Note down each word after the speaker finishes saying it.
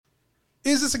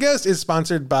Is This a Ghost is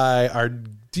sponsored by our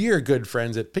dear good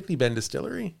friends at Pinckney Bend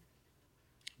Distillery.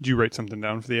 Did you write something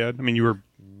down for the ad? I mean, you were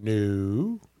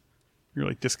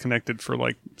like disconnected for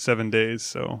like 7 days,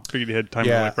 so figured you had time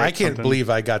to like write I can't something.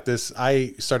 believe I got this.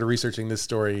 I started researching this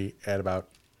story at about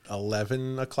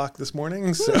 11 o'clock this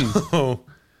morning. So,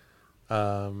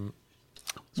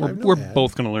 we're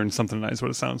both going to learn something tonight is what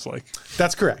it sounds like.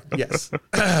 That's correct. Yes.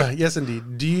 Yes,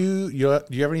 indeed. Do you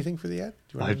have anything for the ad?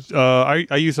 Do you want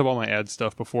I used up all my ad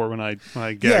stuff before when I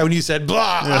gagged. Yeah, when you said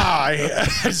blah, I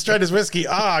just tried this whiskey.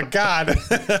 Oh God,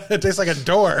 it tastes like a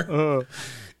door.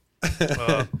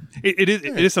 It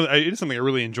is something I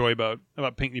really enjoy about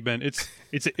Pinckney Bend.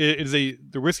 The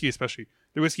whiskey especially.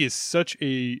 The whiskey is such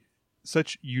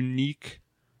unique,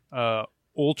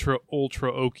 ultra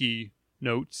oaky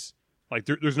notes. Like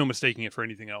there's no mistaking it for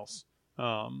anything else.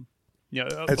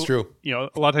 That's true. A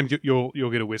lot of times you'll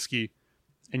get a whiskey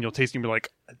and you'll taste it and be like,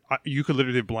 you could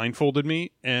literally have blindfolded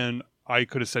me and I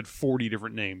could have said 40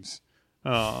 different names,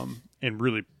 and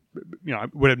really, I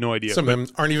would have no idea. Some of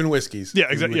them aren't even whiskeys. Yeah,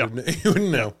 exactly. You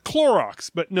wouldn't know. Clorox,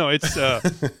 but no, it's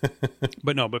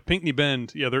but Pinckney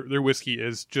Bend, their whiskey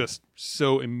is just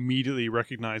so immediately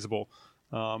recognizable.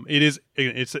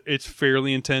 It's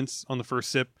fairly intense on the first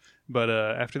sip, but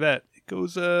after that it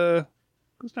goes down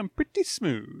pretty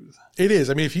smooth. It is.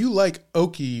 I mean, if you like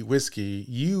oaky whiskey,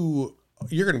 you're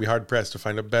going to be hard pressed to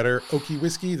find a better oaky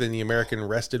whiskey than the American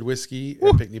Rested Whiskey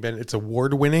at Pinckney Bend. It's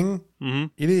award winning. Mm-hmm.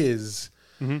 It is.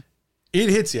 Mm-hmm. It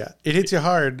hits you. It hits you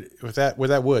hard with that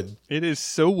wood. It is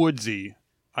so woodsy.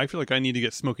 I feel like I need to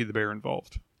get Smokey the Bear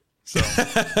involved. So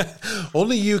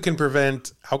only you can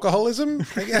prevent alcoholism,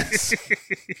 I guess.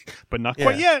 But not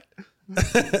quite yet.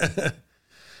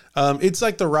 It's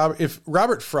like if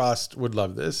Robert Frost would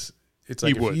love this. It's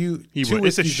like two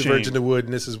whiskeys diverge into wood,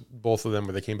 and this is both of them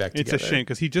where they came back together. It's a shame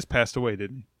because he just passed away,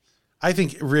 didn't he? I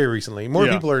think very recently. More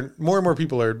and more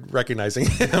people are recognizing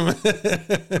him,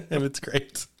 and it's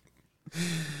great.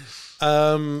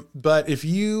 But if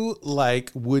you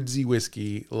like woodsy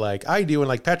whiskey, like I do, and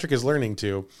like Patrick is learning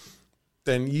to,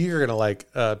 then you're gonna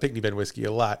like Pinckney Bend whiskey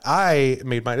a lot. I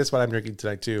made mine. That's what I'm drinking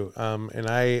tonight too. And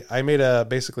I made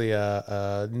basically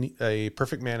a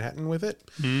perfect Manhattan with it.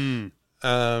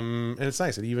 And it's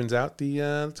nice. It evens out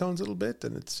the tones a little bit,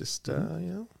 and it's just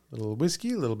a little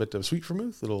whiskey, a little bit of sweet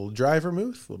vermouth, a little dry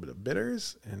vermouth, a little bit of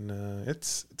bitters, and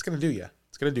it's gonna do you.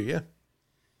 It's gonna do you.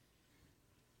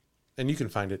 And you can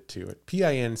find it too at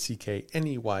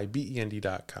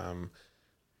PINCKNEYBEND.com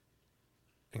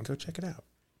and go check it out.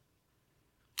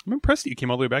 I'm impressed that you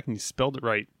came all the way back and you spelled it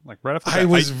right, like right off the bat. I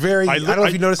was I don't know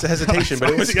if you noticed the hesitation,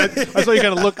 but it was. I saw you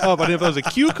kind of look up. I didn't know if that was a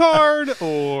cue card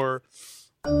or.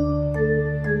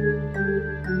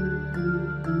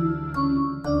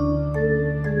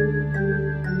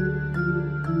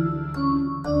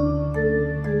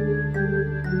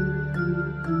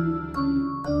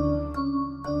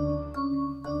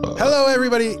 Hello,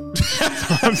 everybody.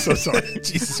 I'm so sorry.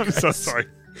 Jesus, I'm so sorry.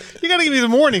 You got to give me the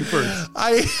warning first.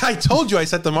 I told you I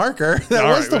set the marker. That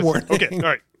was the warning. Okay, all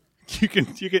right.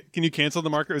 Can you cancel the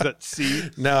marker? Is that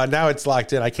C? No, now it's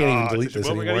locked in. I can't even delete this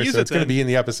anymore. So it's going to be in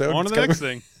the episode. On to the next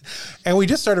thing. And we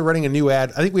just started running a new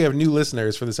ad. I think we have new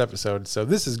listeners for this episode, so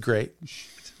this is great.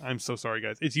 I'm so sorry,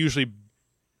 guys. It's usually.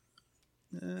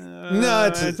 No,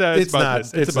 it's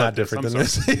not. It's not different than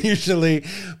this usually.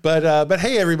 But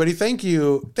hey, everybody, thank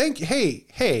you. Hey,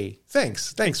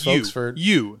 thanks, folks, for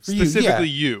specifically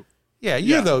you. Yeah,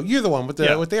 you're the one with the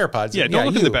AirPods. Yeah, don't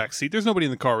look in the back seat. There's nobody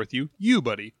in the car with you. You,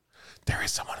 buddy. There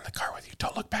is someone in the car with you.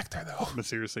 Don't look back there, though. But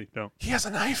seriously, don't. He has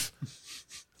a knife.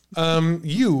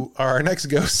 You are our next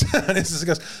ghost. This is a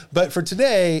ghost. But for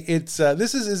today, it's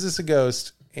Is This a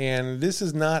Ghost? And this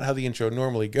is not how the intro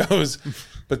normally goes.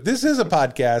 But this is a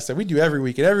podcast that we do every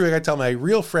week. And every week I tell my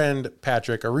real friend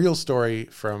Patrick a real story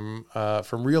from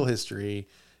real history.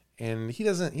 And he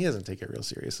doesn't take it real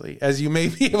seriously, as you may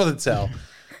be able to tell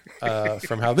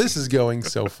from how this is going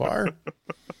so far.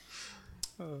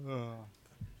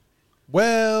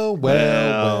 Well.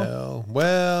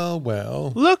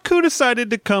 Look who decided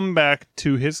to come back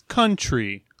to his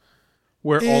country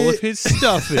where all of his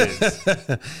stuff is.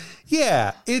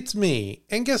 Yeah, it's me.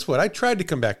 And guess what? I tried to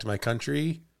come back to my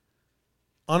country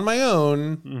on my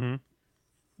own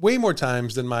way more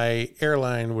times than my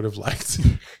airline would have liked.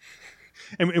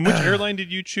 And which airline did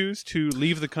you choose to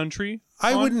leave the country?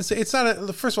 I wouldn't say first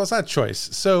of all, it's not a choice.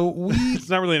 So it's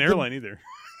not really an airline either.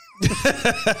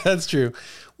 That's true.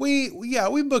 We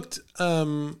booked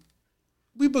a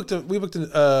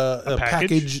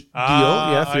package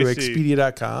deal through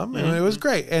Expedia.com, and it was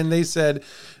great. And they said,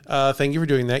 thank you for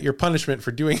doing that. Your punishment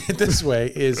for doing it this way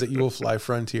is that you will fly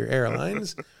Frontier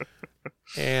Airlines.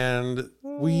 And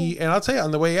I'll tell you,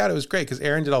 on the way out, it was great because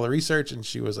Erin did all the research and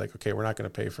she was like, okay, we're not going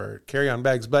to pay for carry-on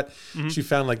bags, but she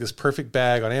found like this perfect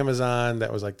bag on Amazon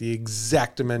that was like the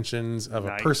exact dimensions of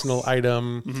a personal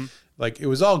item. Like it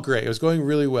was all great. It was going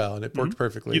really well and it worked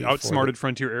perfectly. You outsmarted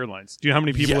Frontier Airlines. Do you know how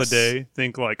many people a day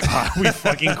think like, we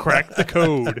fucking cracked the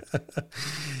code?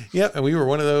 Yep. And we were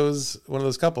one of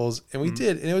those couples and we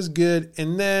did, and it was good.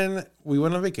 And then we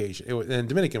went on vacation. And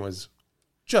Dominican was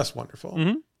just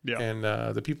wonderful. Yeah. And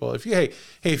the people, if you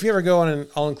ever go on an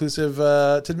all-inclusive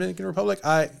to Dominican Republic,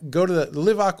 I go to the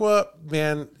Live Aqua,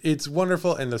 man, it's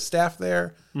wonderful. And the staff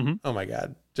there, oh my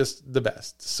God, just the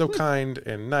best. So kind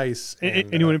and nice.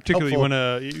 And, anyone in particular you want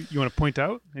to point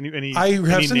out? Any I have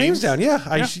any some names down. Yeah.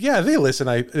 They listen.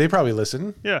 They probably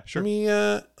listen. Yeah, sure.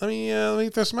 Let me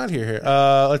throw some out here.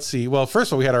 Let's see. Well, first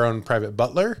of all, we had our own private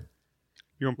butler.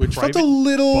 Which felt a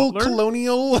little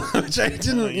colonial, which I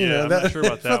didn't, I'm not sure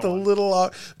about that. Felt a little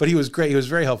off, but he was great. He was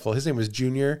very helpful. His name was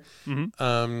Junior.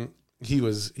 He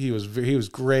was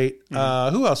great. Who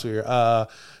else were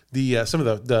here? Some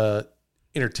of the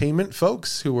entertainment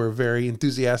folks who were very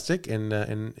enthusiastic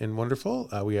and wonderful.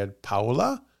 We had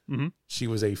Paola. She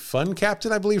was a fun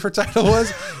captain, I believe her title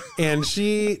was, and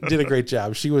she did a great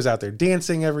job. She was out there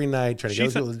dancing every night, trying to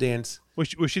get people to dance.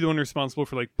 Was she the one responsible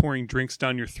for like pouring drinks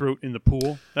down your throat in the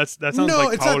pool? That sounds like no,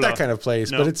 it's Paola. not that kind of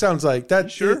place, but it sounds like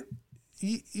that. Sure.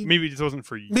 Maybe it wasn't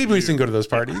for you. Maybe we just didn't go to those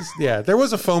parties. Yeah, there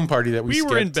was a foam party that we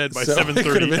skipped, were in bed by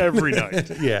 7:30 every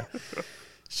night. Yeah,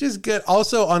 she's good.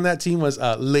 Also on that team was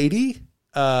Lady.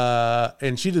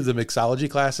 And she did the mixology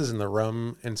classes and the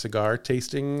rum and cigar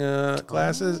tasting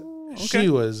classes. Okay. She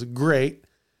was great.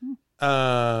 Who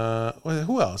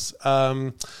else?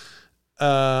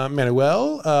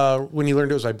 Manuel, when he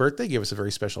learned it was my birthday, gave us a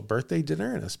very special birthday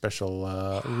dinner and a special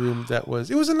room it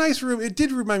was a nice room. It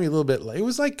did remind me a little bit. It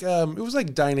was like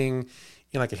dining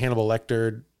in like a Hannibal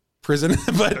Lecter prison,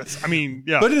 but I mean,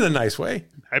 yeah, but in a nice way.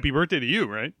 Happy birthday to you,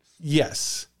 right?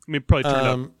 Yes. I mean, it probably turned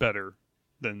out better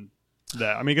than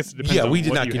that. I mean, I guess it depends on we did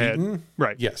what not you get had. eaten.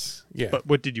 Right. Yes. Yeah. But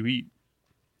what did you eat?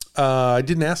 I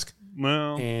didn't ask.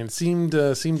 Well, and seemed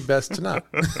best to not.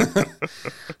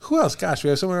 Who else? Gosh, we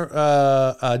have somewhere.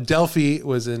 Delphi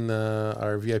was in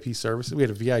our VIP service. We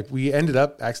had a VIP. We ended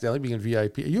up accidentally being a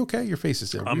VIP. Are you okay? Your face is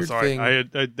doing. I'm sorry. I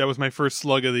that was my first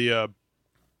slug of the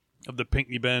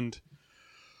Pinckney Bend.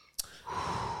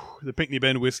 The Pinckney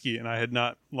Bend whiskey, and I had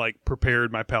not like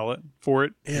prepared my palate for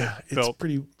it. Yeah, it's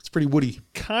pretty woody.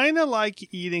 Kind of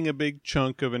like eating a big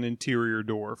chunk of an interior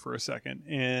door for a second,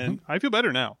 and I feel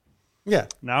better now. Yeah,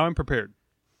 now I'm prepared.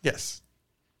 Yes.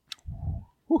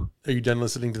 Whew. Are you done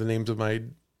listening to the names of my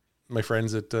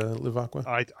friends at Live Aqua?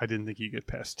 I didn't think you get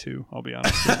past 2. I'll be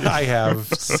honest with you. I have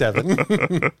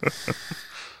 7.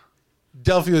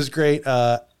 Delphi was great.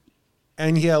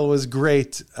 Angel was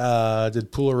great.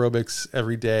 Did pool aerobics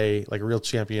every day, like a real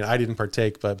champion. I didn't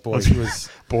partake, but boy, he was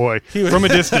from a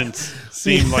distance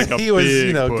seemed like a he was,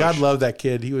 big push. God loved that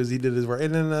kid. He did his work.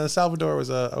 And then Salvador was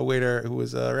a waiter who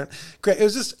was around. Great. It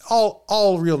was just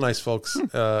all real nice folks.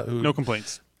 Who no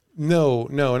complaints. No,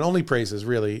 and only praises,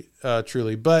 really,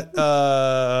 truly. But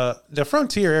the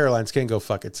Frontier Airlines can go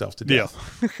fuck itself to death.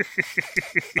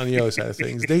 Yeah. On the other side of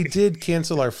things, they did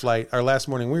cancel our flight. Our last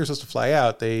morning, we were supposed to fly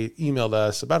out. They emailed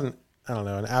us about an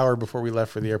hour before we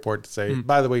left for the airport to say,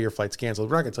 by the way, your flight's canceled.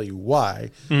 We're not going to tell you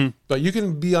why, but you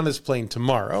can be on this plane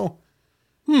tomorrow.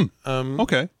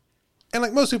 Okay. And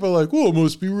like most people are like, well, it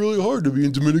must be really hard to be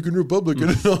in Dominican Republic at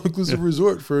an all-inclusive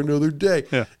resort for another day.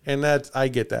 Yeah. And I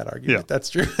get that argument. Yeah. That's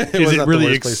true. Is it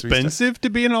really expensive to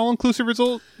be in an all-inclusive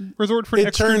resort for an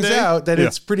extra day? It turns out that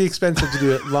it's pretty expensive to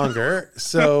do it longer.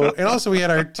 So, and also we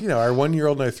had our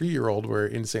 1-year-old and our 3-year-old were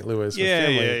in St. Louis with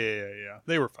family. Yeah.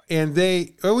 They were fine. And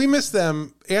we missed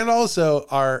them. And also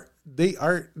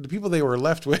the people they were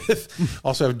left with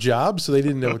also have jobs, so they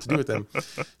didn't know what to do with them.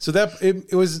 So that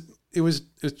it was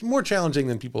more challenging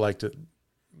than people like to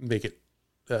make it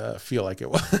feel like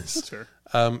it was. Sure.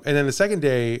 And then the second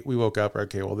day we woke up.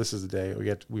 Okay, well, this is the day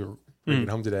we were bringing it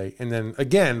home today. And then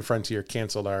again, Frontier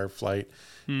canceled our flight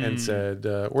and said,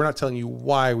 "We're not telling you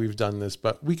why we've done this,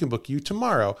 but we can book you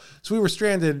tomorrow." So we were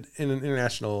stranded in an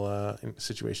international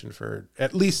situation for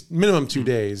at least minimum 2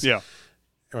 days. Yeah,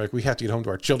 like we have to get home to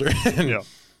our children. Yeah.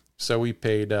 So we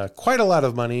paid quite a lot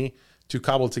of money to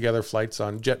cobble together flights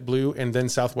on JetBlue and then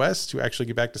Southwest to actually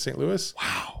get back to St. Louis.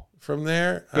 Wow. From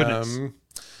there. Goodness.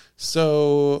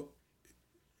 So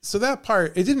that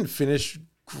part, it didn't finish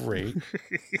great.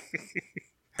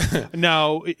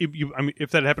 Now,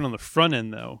 if that happened on the front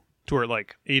end, though, to where it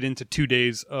like ate into 2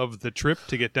 days of the trip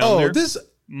to get down there.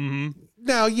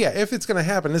 Now, yeah, if it's going to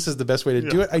happen, this is the best way to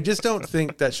do it. I just don't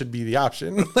think that should be the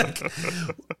option. Like,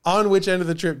 on which end of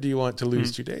the trip do you want to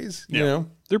lose 2 days? You know,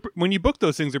 when you book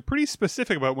those things, they're pretty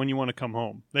specific about when you want to come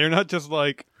home. They're not just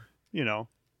like,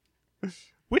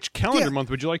 which calendar month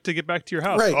would you like to get back to your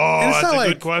house? Right. Oh, that's a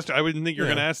good question. I wouldn't think you're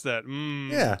going to ask that.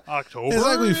 October. It's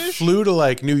like we flew to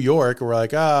like New York, and we're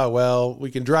like, well,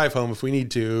 we can drive home if we need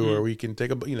to, or we can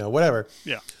take a, whatever.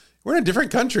 Yeah. We're in a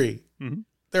different country.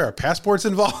 There are passports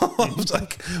involved.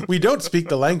 Like, we don't speak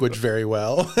the language very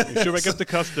well. You show back up to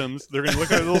customs. They're going to look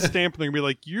at a little stamp and they're going to be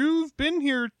like, "You've been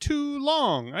here too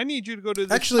long. I need you to go to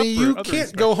this." Actually, you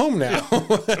can't go home now.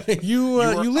 You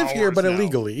live here, but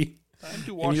illegally. Time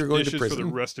to wash dishes for the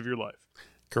rest of your life.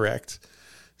 Correct.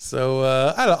 So,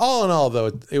 I don't know, all in all,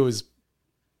 though, it was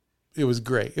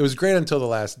great. It was great until the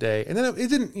last day, and then it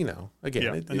didn't.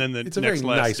 Again, it's a very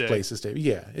nice place to stay.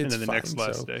 Yeah, it's and then the next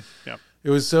last day. Yeah. It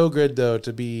was so good though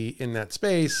to be in that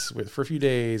space for a few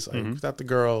days, like without the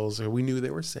girls. We knew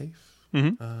they were safe.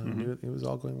 Knew it was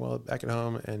all going well back at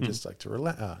home, and just like to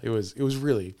relax. It was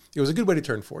a good way to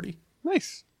turn 40.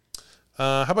 Nice.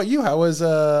 How about you? How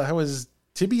was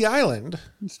Tibby Island?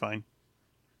 It's fine.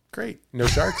 Great. No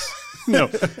sharks.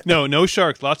 No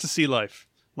sharks. Lots of sea life.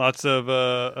 Lots of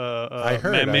I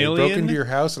heard. I broke into your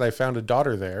house and I found a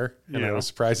daughter there, and I was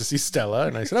surprised to see Stella.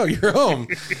 And I said, "Oh, you're home."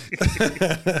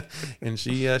 And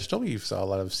she told me you saw a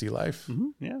lot of sea life.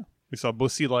 Yeah, we saw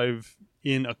both sea life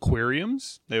in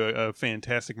aquariums. They have a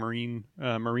fantastic marine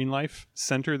life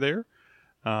center there.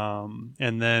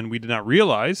 And then we did not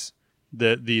realize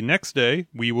that the next day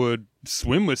we would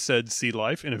swim with said sea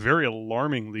life in a very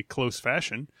alarmingly close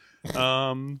fashion.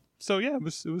 So yeah, it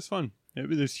was fun.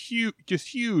 There's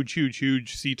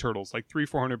huge sea turtles, like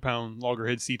 300-400 pound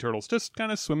loggerhead sea turtles, just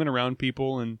kind of swimming around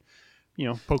people and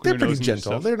poking They're their nose. Pretty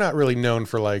gentle. They're not really known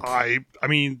for like. I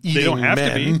mean, they don't have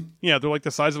to be. Yeah, they're like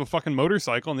the size of a fucking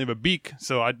motorcycle, and they have a beak.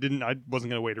 So I wasn't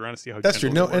gonna wait around to see how. That's true.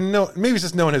 Maybe it's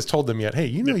just no one has told them yet. Hey,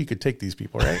 you could take these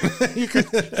people, right? You could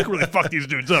really fuck these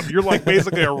dudes up. You're like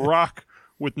basically a rock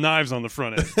with knives on the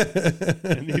front end,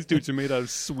 and these dudes are made out of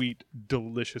sweet,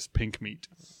 delicious pink meat.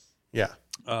 Yeah.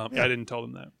 I didn't tell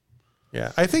them that.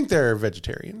 Yeah, I think they're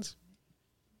vegetarians.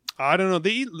 I don't know.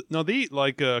 They eat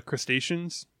like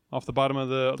crustaceans off the bottom of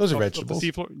the. Those are vegetables.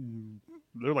 The seafloor.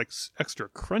 They're like extra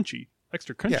crunchy.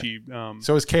 Yeah.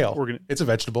 So is kale. It's a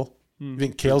vegetable. You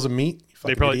think kale's a meat? You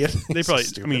fucking idiot. They probably.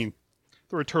 I mean,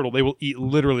 they're a turtle. They will eat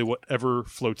literally whatever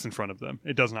floats in front of them.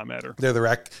 It does not matter.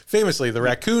 They're famously the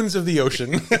raccoons of the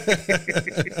ocean.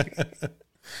 That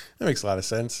makes a lot of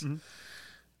sense.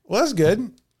 Well, that's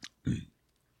good.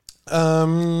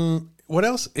 What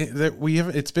else that we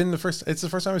have? It's the first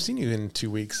time I've seen you in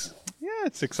 2 weeks. Yeah,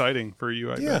 it's exciting for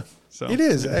you. I bet. So it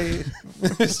is. I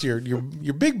missed your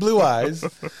big blue eyes.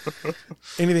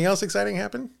 Anything else exciting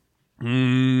happen?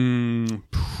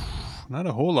 Not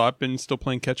a whole lot. Been still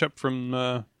playing catch up from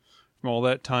all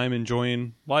that time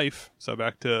enjoying life. So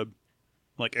back to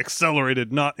like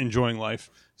accelerated not enjoying life.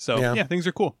 So yeah, things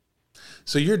are cool.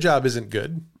 So your job isn't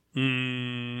good. I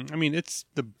mean, it's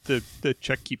the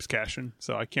check keeps cashing,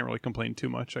 so I can't really complain too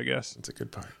much, I guess. That's a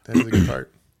good part. That is a good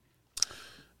part.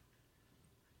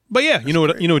 But yeah,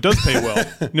 it does pay well.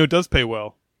 It does pay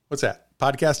well. What's that?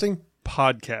 Podcasting,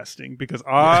 because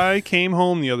I came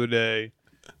home the other day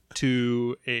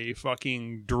to a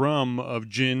fucking drum of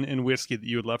gin and whiskey that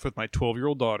you had left with my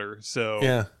 12-year-old daughter. So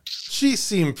yeah, she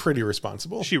seemed pretty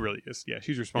responsible. She really is. Yeah,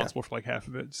 she's responsible for like half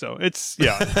of it. So it's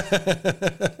yeah.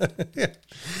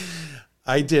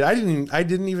 I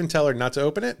didn't even tell her not to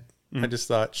open it. I just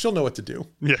thought she'll know what to do.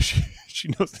 Yeah, she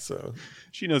knows. So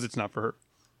she knows it's not for her.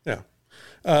 Yeah.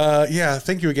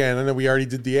 Thank you again. I know we already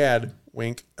did the ad.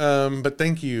 Wink. But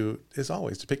thank you as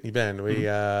always to Pickney Bend.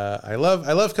 I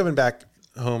love coming back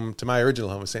home to my original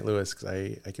home of St. Louis because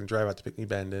I can drive out to Pickney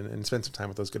Bend and spend some time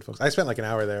with those good folks. I spent like an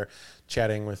hour there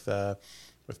chatting with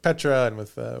Petra and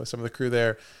with some of the crew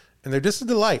there, and they're just a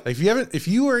delight. Like if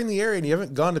you are in the area and you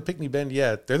haven't gone to Pickney Bend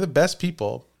yet, they're the best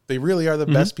people. They really are the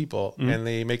best people, and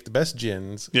they make the best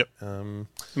gins. Yep. I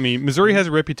mean, Missouri has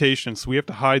a reputation, so we have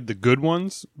to hide the good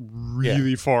ones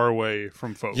really far away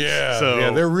from folks. Yeah. So, yeah,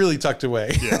 they're really tucked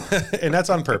away. Yeah. And that's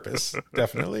on purpose,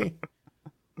 definitely.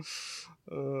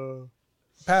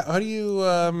 Pat, how do you,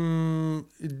 I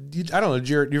don't know,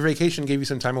 your vacation gave you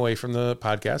some time away from the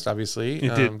podcast, obviously.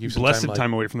 It did. Give blessed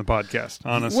time away from the podcast,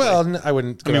 honestly. Well, I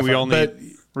wouldn't go we all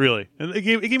need, really. It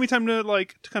gave me time to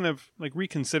kind of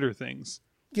reconsider things.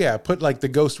 Yeah, put like the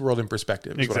ghost world in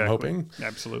perspective is what I'm hoping.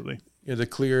 Absolutely.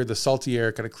 The salty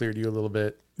air kind of cleared you a little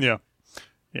bit. Yeah.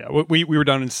 Yeah, we were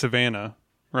down in Savannah,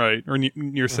 right? Or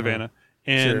near Savannah.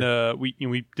 And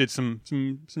we did some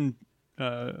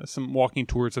some walking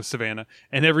tours of Savannah,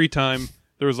 and every time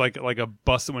there was like a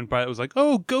bus that went by that was like,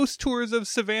 "Oh, ghost tours of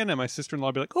Savannah." My sister-in-law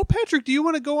would be like, "Oh, Patrick, do you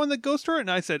want to go on the ghost tour?"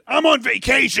 And I said, "I'm on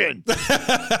vacation.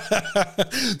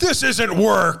 This isn't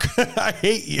work. I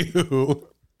hate you."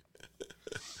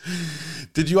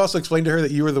 Did you also explain to her that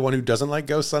you were the one who doesn't like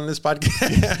ghosts on this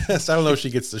podcast? I don't know if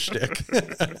she gets the shtick.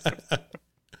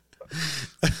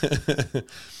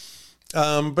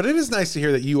 But it is nice to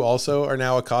hear that you also are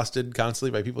now accosted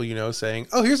constantly by people saying,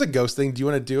 "Oh, here's a ghost thing. Do you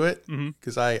want to do it?"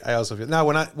 Because I also feel now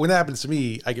when that happens to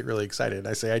me, I get really excited.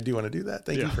 I say, "I do want to do that.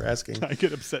 Thank you for asking." I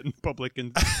get upset in public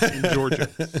in Georgia.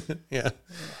 Yeah.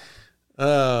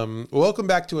 Welcome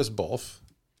back to us both.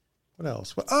 What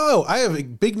else? Oh, I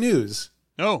have big news.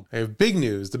 Oh, I have big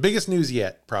news. The biggest news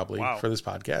yet, probably, for this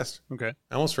podcast. Okay.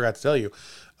 I almost forgot to tell you.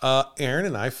 Aaron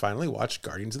and I finally watched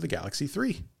Guardians of the Galaxy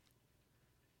 3.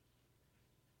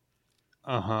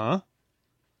 Uh-huh.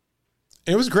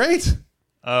 It was great.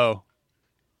 Oh.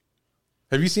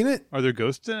 Have you seen it? Are there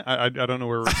ghosts in it? I don't know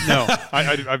where. No,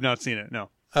 I've not seen it. No.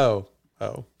 Oh.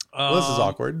 Well, this is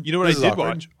awkward. You know what I did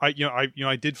watch?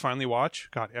 I did finally watch.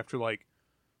 God, after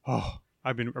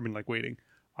I've been waiting.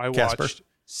 I Casper. watched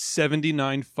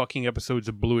 79 fucking episodes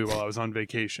of Bluey while I was on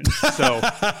vacation. So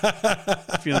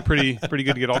feeling pretty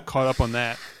good to get all caught up on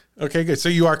that. Okay, good. So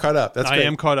you are caught up. That's great. I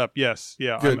am caught up. Yes.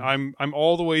 Yeah. Good. I'm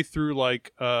all the way through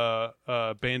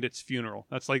Bandit's funeral.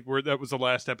 That's that was the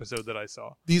last episode that I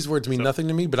saw. These words mean nothing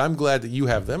to me, but I'm glad that you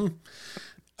have them.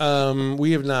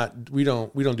 We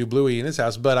don't do Bluey in this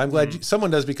house, but I'm glad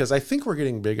someone does, because I think we're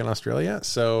getting big in Australia.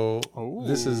 So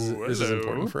this is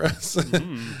important for us.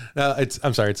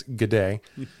 It's good day.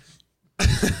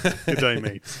 Good day,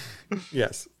 mates.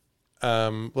 Yes.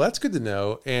 Well, that's good to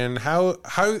know. And how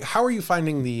are you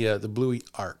finding the Bluey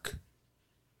arc?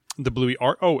 The Bluey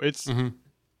arc? Oh, it's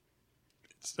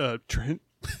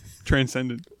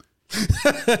transcendent.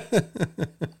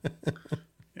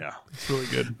 Yeah, it's really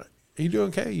good. Are you doing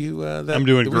okay? I'm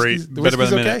doing great. Better by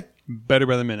the minute. Okay? Better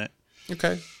by the minute.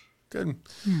 Okay, good.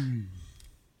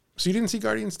 So you didn't see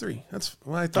Guardians 3? That's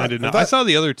what I thought. I did not. I saw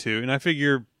the other two, and I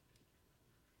figure,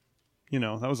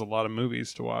 that was a lot of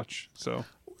movies to watch. So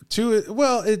two.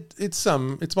 Well, it's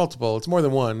multiple. It's more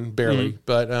than one, barely.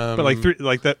 But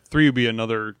three would be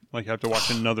another. Like, you have to watch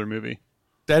another movie.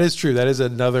 That is true. That is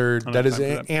another. That is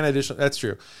an additional. That's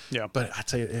true. Yeah. But I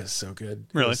tell you, it is so good.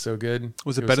 Really? It was so good.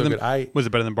 Was it better than? Was it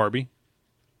better than Barbie?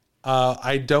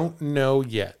 I don't know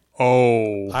yet.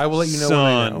 Oh, I will let you know when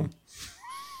I know.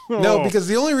 No, because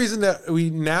the only reason that we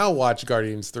now watch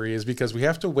Guardians 3 is because we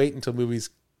have to wait until movies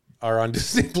are on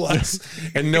Disney Plus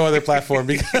and no other platform,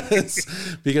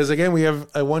 because again, we have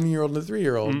a 1-year-old and a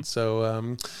 3-year-old.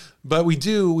 So, but we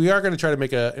are going to try to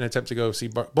make an attempt to go see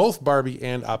both Barbie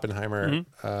and Oppenheimer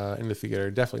in the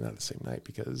theater. Definitely not the same night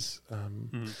because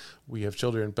we have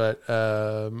children, but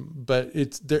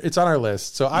it's on our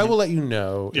list. So I will let you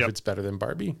know if it's better than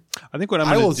Barbie. I think what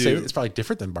I will say it's probably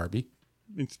different than Barbie.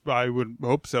 I would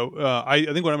hope so. I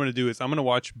think what I'm going to do is I'm going to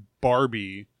watch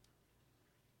Barbie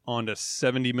on a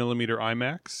 70 millimeter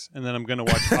IMAX, and then I'm going to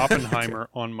watch Oppenheimer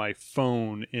on my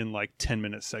phone in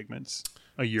 10-minute segments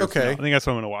a year. Okay, I think that's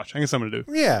what I'm going to watch. I guess I'm going to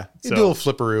do. Yeah, so, do a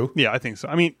little flipperoo. Yeah, I think so.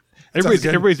 I mean,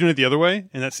 everybody's doing it the other way,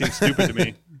 and that seems stupid to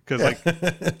me because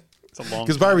it's a long.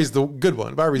 Because Barbie's the good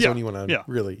one. Barbie's the one you want to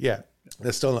really. Yeah.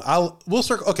 That's still. We'll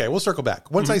circle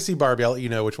back. Once I see Barbie, I'll let you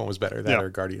know which one was better, that or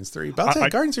Guardians 3. But I'll tell you,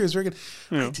 Guardians 3 was very good.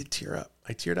 I did tear up.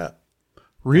 I teared up.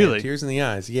 Really? Tears in the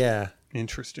eyes. Yeah.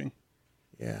 Interesting.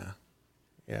 Yeah.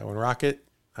 When Rocket.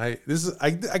 I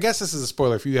guess this is a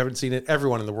spoiler if you haven't seen it.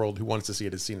 Everyone in the world who wants to see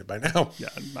it has seen it by now. Yeah,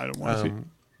 I don't want to see it.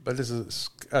 But this is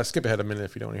skip ahead a minute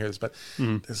if you don't want to hear this. But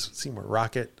this scene where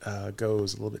Rocket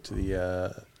goes a little bit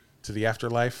to the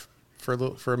afterlife for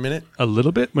a minute. A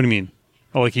little bit? What do you mean?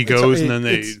 Oh, he goes and then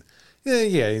they.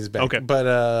 Yeah, he's back. Okay.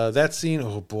 But that scene,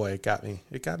 oh boy, it got me.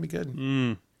 It got me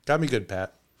good. Got me good,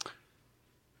 Pat.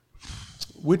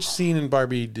 Which scene in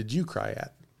Barbie did you cry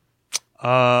at?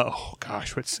 Oh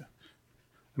gosh,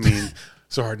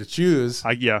 so hard to choose.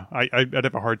 I'd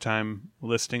have a hard time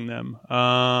listing them.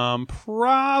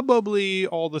 Probably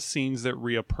all the scenes that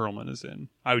Rhea Perlman is in.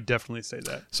 I would definitely say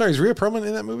that. Sorry, is Rhea Perlman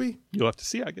in that movie? You'll have to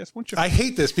see, I guess, won't you? I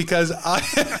hate this because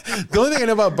the only thing I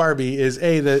know about Barbie is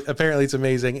A, that apparently it's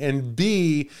amazing, and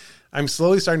B, I'm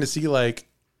slowly starting to see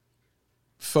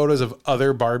photos of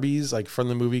other Barbies from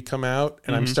the movie come out,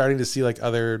 and I'm starting to see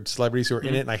other celebrities who are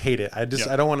in it, and I hate it. I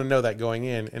don't want to know that going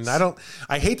in, and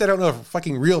I hate that I don't know if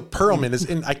fucking Real Perlman is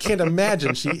in. I can't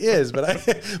imagine she is,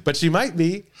 but she might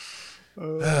be.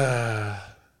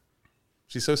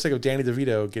 She's so sick of Danny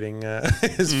DeVito getting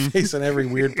his face on every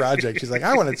weird project. She's like,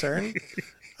 I want to turn.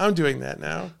 I'm doing that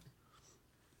now.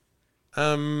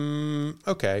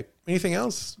 Okay. Anything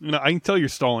else? No, I can tell you're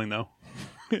stalling though.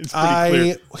 It's pretty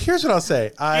clear. Here's what I'll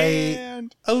say.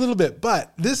 And A little bit,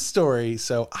 but this story.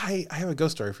 So I have a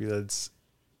ghost story for you.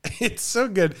 It's so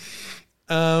good.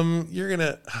 You're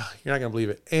not gonna believe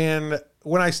it. And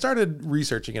when I started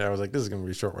researching it, I was like, this is gonna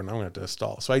be a short one. I'm gonna have to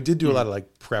stall. So I did do a lot of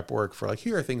like prep work for like,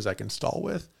 here are things I can stall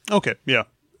with. Okay. Yeah.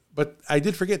 But I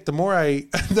did forget. The more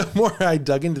I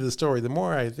dug into the story, the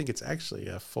more I think it's actually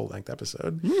a full length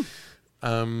episode.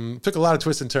 Took a lot of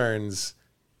twists and turns.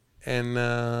 And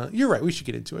you're right. We should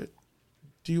get into it.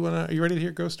 Are you ready to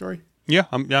hear Ghost Story? Yeah.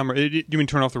 I'm ready. Do you mean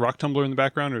turn off the rock tumbler in the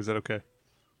background, or is that okay?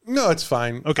 No, it's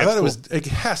fine. Okay. I thought it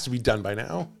has to be done by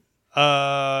now.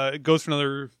 It goes for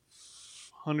another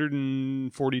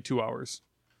 142 hours.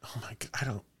 Oh my God. I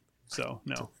don't. So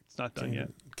no, it's not done yet.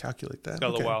 Calculate that. It's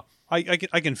got a little while. I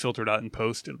can filter it out in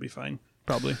post. It'll be fine.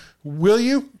 Probably. Will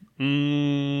you?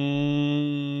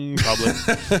 Probably.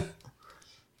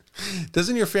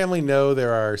 Doesn't your family know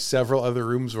there are several other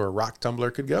rooms where a rock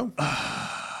tumbler could go?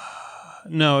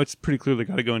 No, it's pretty clearly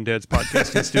got to go in Dad's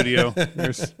podcasting studio.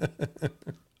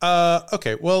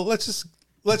 Okay, well let's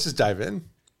just dive in.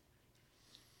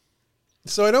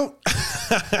 So I don't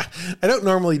I don't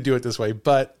normally do it this way,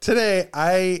 but today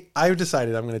I've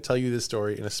decided I'm going to tell you this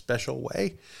story in a special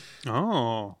way.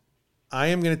 Oh. I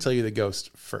am going to tell you the ghost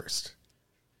first.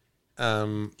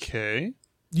 Okay.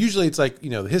 Usually it's like,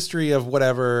 the history of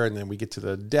whatever, and then we get to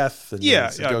the death and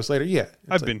the ghost later. Yeah.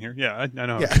 I've been here. Yeah, I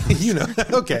know. Yeah,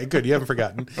 Okay, good. You haven't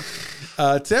forgotten. Today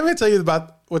I'm going to tell you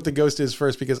about what the ghost is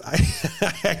first, because I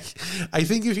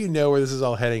think if you know where this is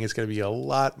all heading, it's going to be a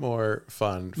lot more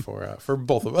fun for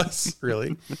both of us,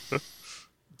 really.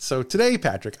 So today,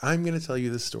 Patrick, I'm going to tell you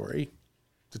the story,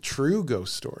 the true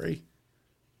ghost story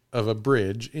of a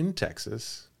bridge in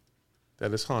Texas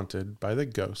that is haunted by the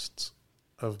ghosts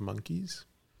of monkeys.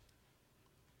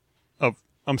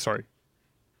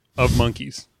 Of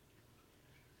monkeys.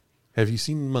 Have you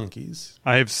seen monkeys?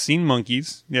 I have seen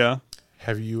monkeys. Yeah.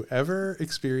 Have you ever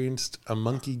experienced a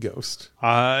monkey ghost?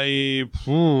 I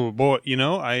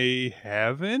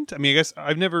haven't. I mean, I guess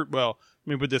I've never, let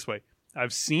me put it this way.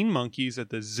 I've seen monkeys at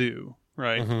the zoo,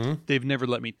 right? Mm-hmm. They've never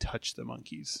let me touch the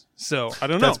monkeys. So I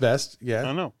don't know. That's best. Yeah. I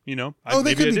don't know.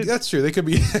 They could be. That's true. They could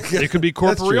be. They could be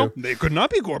corporeal. They could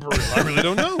not be corporeal. I really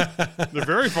don't know. They're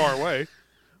very far away.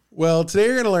 Well, today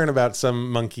you're going to learn about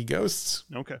some monkey ghosts.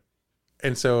 Okay.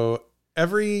 And so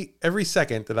every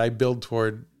second that I build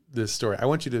toward this story, I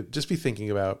want you to just be thinking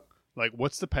about, like,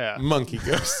 what's the path? Monkey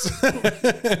ghosts.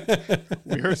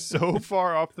 We are so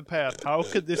far off the path. How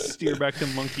could this steer back to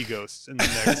monkey ghosts in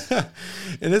the next?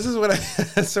 And this is what I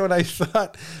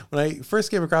thought when I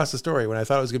first came across the story, when I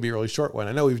thought it was going to be a really short one.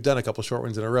 I know we've done a couple short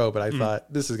ones in a row, but I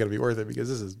thought this is going to be worth it because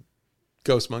this is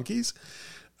ghost monkeys.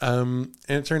 And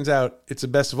it turns out it's the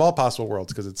best of all possible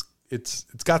worlds because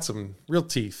it's got some real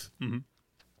teeth. Mm-hmm.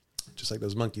 Just like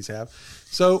those monkeys have.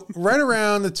 So right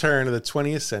around the turn of the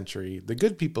 20th century, the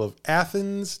good people of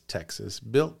Athens, Texas,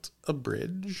 built a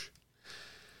bridge.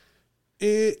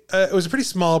 It was a pretty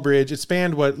small bridge. It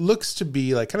spanned what looks to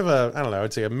be like kind of I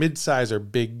would say a mid-size or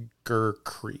bigger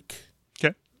creek.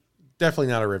 Okay. Definitely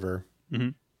not a river. Mm-hmm.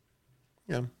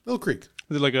 Yeah, little creek.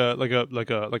 Is it like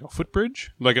a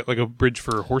footbridge? Like a bridge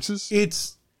for horses?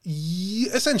 It's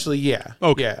essentially, yeah.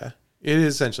 Okay. Yeah. It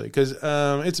is essentially because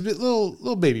it's a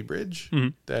little baby bridge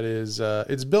that is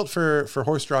it's built for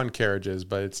horse-drawn carriages,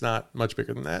 but it's not much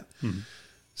bigger than that. Mm-hmm.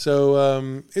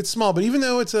 So it's small, but even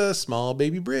though it's a small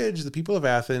baby bridge, the people of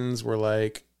Athens were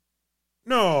like,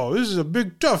 "No, this is a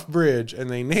big tough bridge,"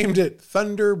 and they named it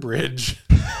Thunder Bridge.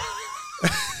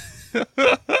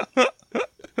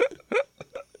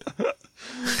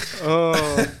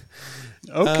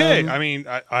 Okay. I mean,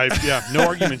 I no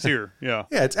arguments here. Yeah.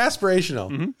 Yeah, it's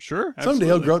aspirational. Mm-hmm. Sure. Absolutely. Someday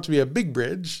it'll grow up to be a big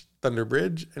bridge, Thunder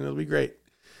Bridge, and it'll be great.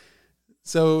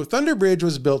 So Thunder Bridge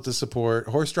was built to support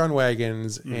horse-drawn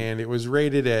wagons, and it was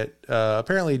rated at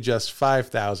apparently just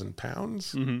 5,000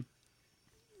 pounds,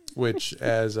 which,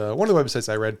 as one of the websites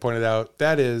I read pointed out,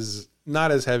 that is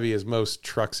not as heavy as most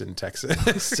trucks in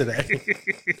Texas today.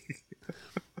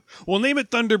 We'll name it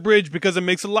Thunder Bridge because it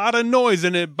makes a lot of noise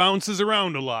and it bounces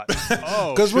around a lot.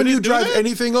 Oh, because when you drive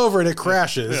anything over it, it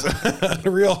crashes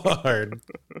real hard.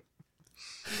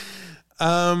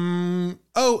 And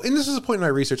this is a point in my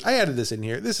research. I added this in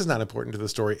here. This is not important to the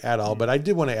story at all, but I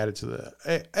did want to add it to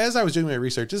as I was doing my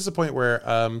research. This is a point where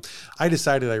I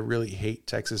decided I really hate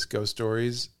Texas ghost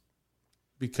stories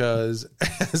because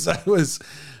as I was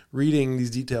reading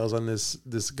these details on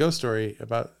this ghost story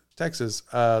about Texas,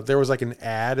 there was like an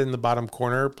ad in the bottom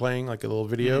corner playing like a little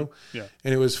video,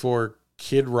 and it was for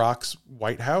Kid Rock's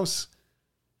White House.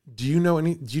 Do you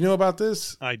know about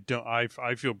this? I don't. I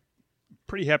feel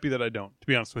pretty happy that I don't, to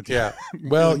be honest with you. Yeah.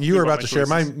 Well, you were about to share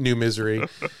my new misery.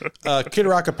 Kid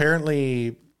Rock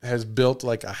apparently has built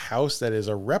like a house that is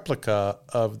a replica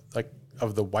of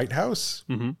the White House.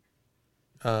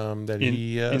 That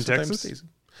he in sometimes Texas? stays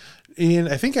in.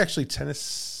 I think actually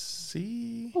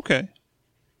Tennessee. Okay.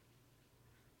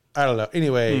 I don't know.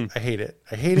 Anyway, I hate it.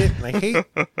 I hate it, and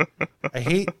I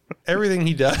hate everything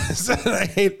he does. And I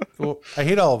hate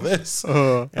all of this.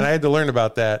 And I had to learn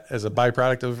about that as a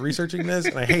byproduct of researching this,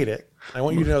 and I hate it. I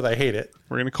want you to know that I hate it.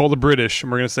 We're gonna call the British,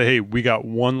 and we're gonna say, "Hey, we got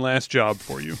one last job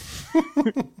for you.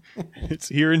 It's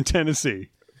here in Tennessee."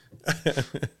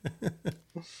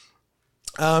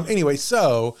 Anyway,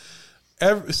 so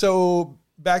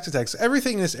back to Texas.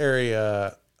 Everything in this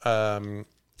area,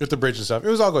 with the bridge and stuff, it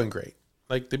was all going great.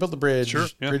 Like they built the bridge. Sure,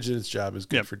 yeah. Bridge did its job. It was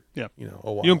good for a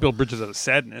while. You don't build bridges out of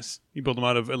sadness. You build them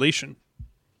out of elation.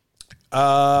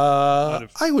 I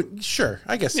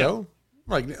guess so.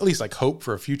 Like at least like hope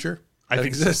for a future that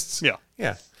exists. So.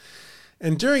 Yeah.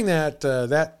 And during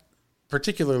that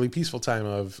particularly peaceful time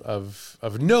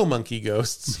of no monkey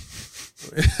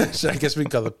ghosts, which I guess we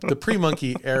call the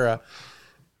pre-monkey era,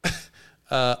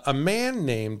 a man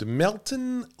named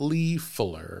Melton Lee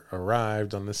Fuller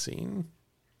arrived on the scene.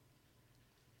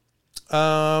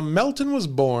 Melton was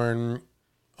born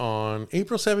on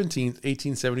April 17th,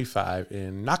 1875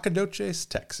 in Nacogdoches,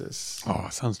 Texas. Oh,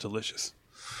 sounds delicious.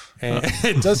 And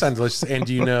it does sound delicious. And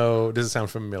does it sound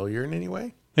familiar in any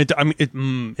way? It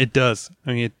does.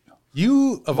 I mean,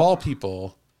 you of all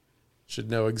people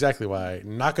should know exactly why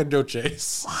Nacogdoches is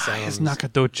sounds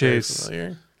Nacogdoches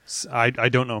familiar. I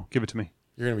don't know. Give it to me.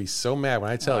 You're going to be so mad when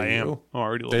I tell you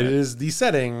already that it is the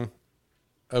setting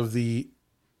of the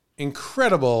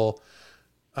incredible,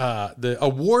 the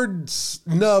award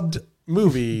snubbed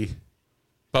movie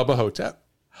Bubba Hotep.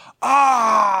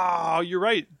 Oh, you're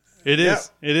right. It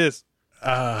is. Yeah. It is.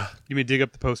 You may dig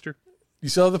up the poster. You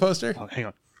still have the poster? Oh, hang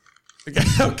on.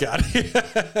 Oh, God.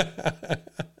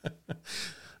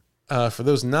 For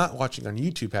those not watching on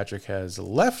YouTube, Patrick has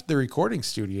left the recording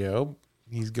studio.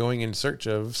 He's going in search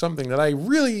of something that I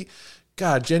really,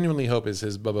 genuinely hope is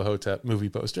his Bubba Hotep movie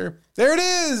poster. There it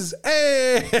is!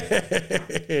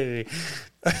 Hey!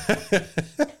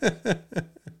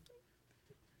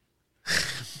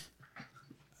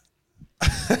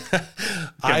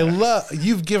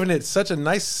 You've given it such a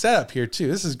nice setup here too.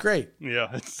 This is great. Yeah,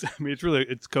 it's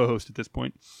co-host at this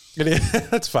point. It is.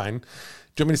 That's fine. Do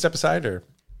you want me to step aside or?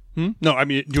 No, I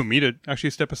mean, do you want me to actually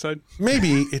step aside?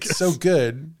 Maybe it's so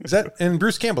good. Is that and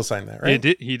Bruce Campbell signed that, right?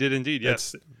 He did indeed.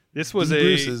 Yes, this was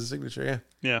Bruce's signature. Yeah.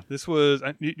 Yeah, this was.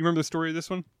 You remember the story of this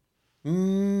one?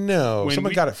 No,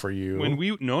 someone got it for you. When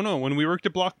we worked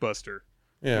at Blockbuster.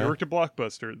 Yeah. When we worked at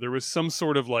Blockbuster, there was some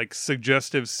sort of like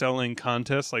suggestive selling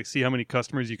contest, like see how many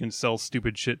customers you can sell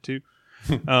stupid shit to.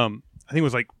 I think it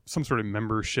was like some sort of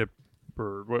membership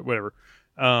or whatever.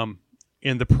 And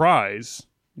the prize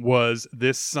was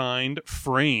this signed,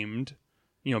 framed,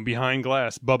 behind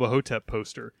glass Bubba Hotep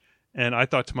poster. And I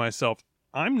thought to myself,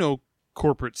 I'm no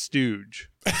corporate stooge,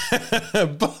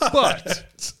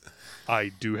 but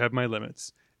I do have my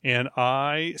limits. And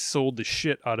I sold the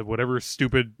shit out of whatever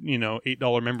stupid,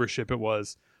 $8 membership it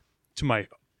was to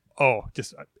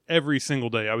just every single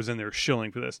day I was in there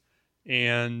shilling for this.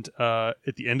 And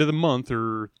at the end of the month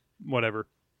or whatever,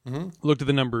 looked at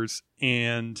the numbers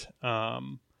and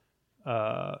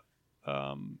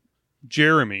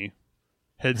Jeremy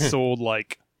had sold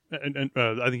like, and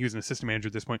I think he was an assistant manager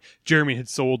at this point. Jeremy had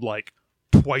sold like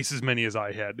twice as many as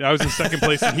I had. I was in second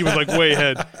place and he was like way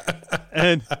ahead.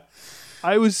 And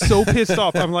I was so pissed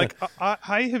off. I'm like,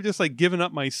 I have just like given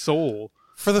up my soul.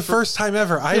 For the first time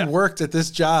ever, I worked at this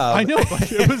job. I know.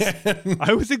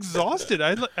 I was exhausted.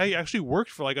 I actually worked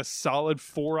for like a solid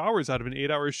 4 hours out of an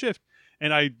 8-hour shift.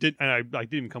 And I didn't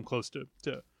even come close to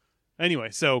anyway.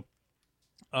 So,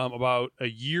 about a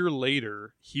year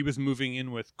later, he was moving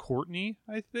in with Courtney,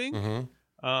 I think.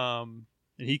 And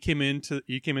he came into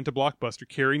Blockbuster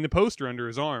carrying the poster under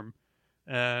his arm.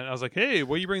 And I was like, hey,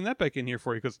 what are you bringing that back in here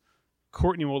for? He goes,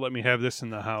 Courtney won't let me have this in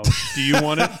the house. Do you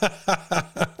want it?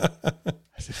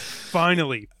 I said,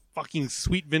 finally, fucking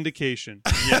sweet vindication.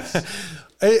 Yes.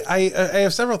 I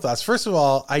have several thoughts. First of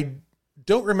all, I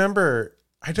don't remember.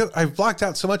 I've blocked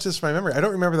out so much of this from my memory. I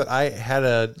don't remember that I had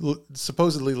a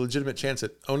supposedly legitimate chance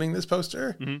at owning this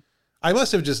poster. I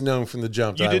must have just known from the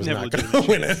jump that I was not going to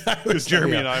win it. Because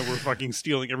Jeremy and I were fucking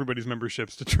stealing everybody's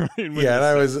memberships to try and win. Yeah, and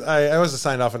I was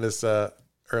assigned off on this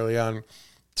early on.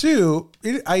 Two,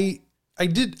 I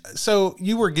did. So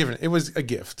you were given, it was a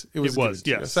gift. It was given to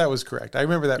you. Yes. So that was correct. I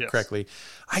remember that Yes. correctly.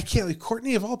 I can't believe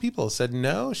Courtney of all people said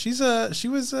no. She was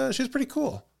pretty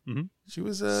cool. Mm-hmm. She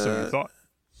was So you thought.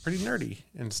 pretty nerdy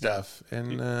and stuff.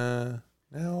 And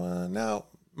now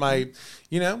my,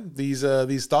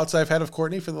 these thoughts I've had of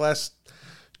Courtney for the last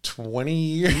 20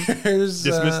 years.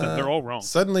 Dismiss them. They're all wrong.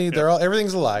 Suddenly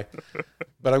everything's a lie.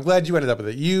 But I'm glad you ended up with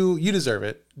it. You deserve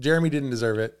it. Jeremy didn't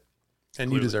deserve it. And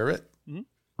Clearly. you deserve it. Mhm.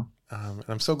 And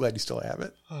I'm so glad you still have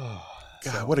it.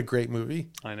 God, what a great movie.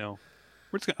 I know.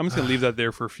 I'm just gonna leave that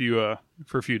there for a few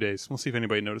days. We'll see if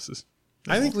anybody notices.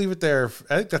 I think leave it there.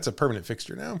 I think that's a permanent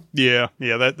fixture now. Yeah.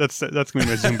 That's gonna be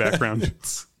my Zoom background.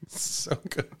 It's so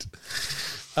good.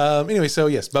 Anyway, so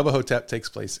yes, Bubba Hotep takes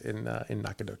place in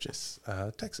Nacogdoches,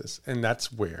 Texas, and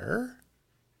that's where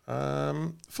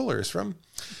Fuller is from.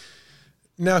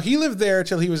 Now, he lived there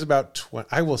till he was about 20.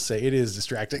 I will say it is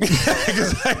distracting.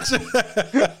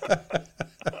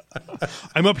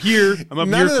 I'm up here. Not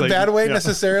here, in a bad way Yeah.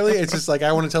 necessarily. It's just like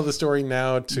I want to tell the story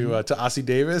now to Ossie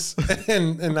Davis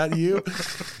and not you.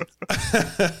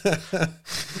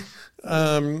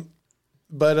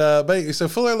 But so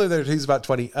Fuller lived there till he's about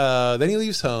 20. Then he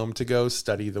leaves home to go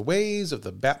study the ways of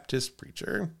the Baptist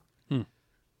preacher.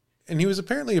 And he was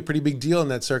apparently a pretty big deal in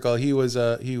that circle. He was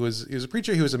a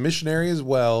preacher. He was a missionary as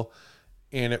well.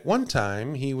 And at one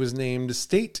time, he was named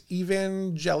state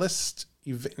evangelist.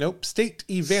 State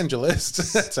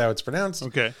evangelist. That's how it's pronounced.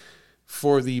 Okay.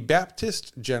 For the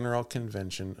Baptist General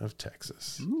Convention of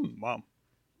Texas. Wow.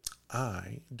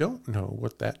 I don't know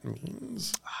what that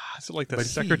means. Is it like the But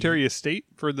Secretary of State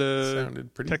for the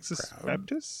sounded pretty Texas proud.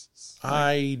 Baptists?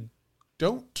 I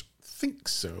don't think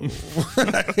so.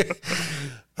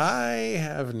 I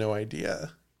have no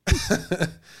idea.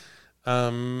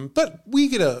 But we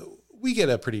get a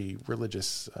pretty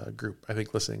religious group, I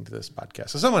think, listening to this podcast.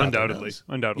 So someone out there knows.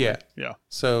 Undoubtedly. Yeah.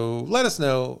 So let us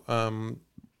know,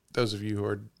 those of you who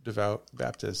are devout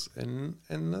Baptists, and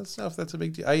let us know if that's a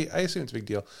big deal. I assume it's a big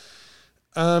deal.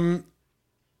 And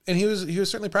he was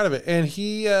certainly proud of it. And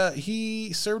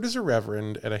he served as a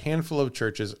reverend at a handful of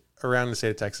churches around the state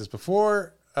of Texas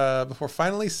before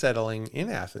finally settling in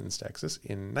Athens, Texas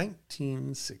in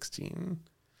 1916.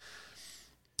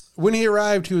 When he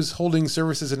arrived, he was holding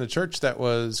services in a church that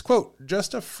was, quote,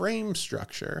 just a frame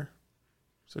structure.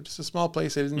 So just a small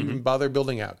place. They didn't even bother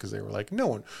building out because they were like,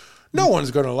 no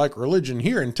one's going to like religion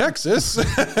here in Texas.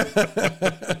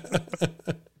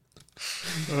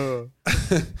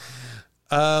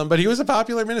 But he was a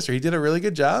popular minister. He did a really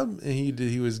good job.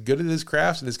 He was good at his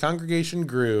craft, and his congregation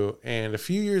grew. And a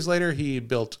few years later, he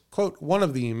built, quote, one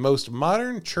of the most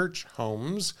modern church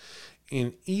homes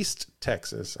in East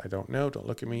Texas. I don't know. Don't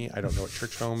look at me. I don't know what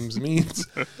church homes means.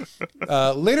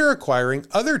 Later acquiring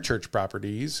other church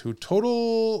properties whose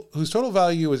total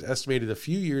value was estimated a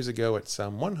few years ago at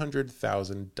some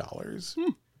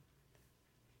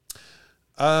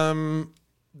 $100,000.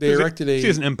 They erected He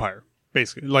has an empire,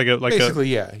 basically.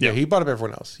 Yeah. He bought up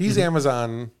everyone else. He's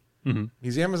Amazon.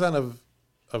 He's Amazon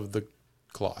of the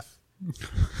cloth.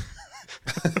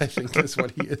 I think that's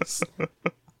what he is.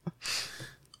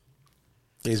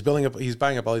 He's buying up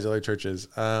all these other churches,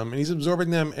 and he's absorbing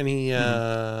them. And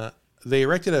they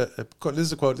erected this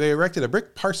is a quote. They erected a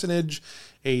brick parsonage,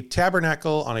 a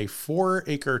tabernacle on a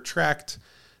 4-acre tract,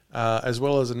 as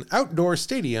well as an outdoor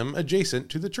stadium adjacent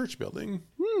to the church building.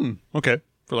 Okay.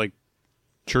 For like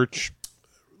church,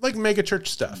 like mega church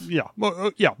stuff. Yeah.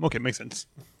 Well, yeah. Okay. Makes sense.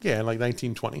 Yeah, in like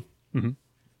 1920.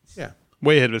 Yeah,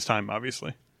 Way ahead of his time,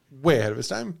 obviously. way ahead of his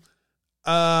time.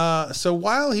 So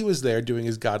while he was there doing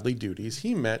his godly duties,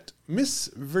 he met Miss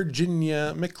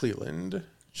Virginia McClelland.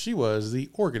 She was the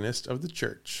organist of the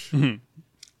church.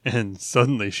 And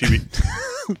suddenly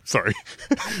sorry.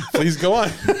 Please go on.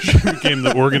 She became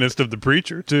the organist of the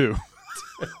preacher, too.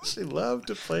 She loved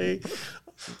to play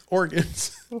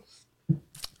organs.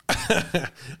 I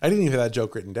didn't even have that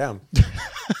joke written down.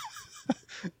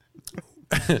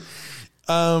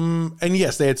 And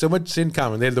yes, they had so much in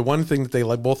common. They had the one thing that they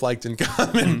both liked in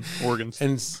common. Organs.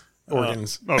 And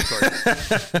organs. Sorry.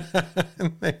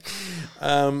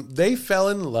 They fell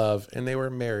in love and they were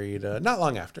married not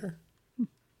long after.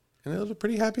 And they lived a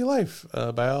pretty happy life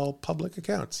by all public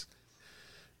accounts.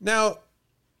 Now,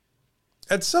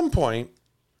 at some point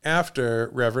after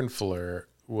Reverend Fuller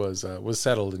was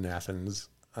settled in Athens,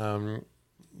 this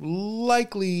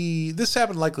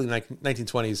happened likely in the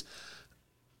 1920s,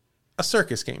 a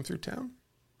circus came through town.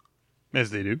 As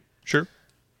they do. Sure.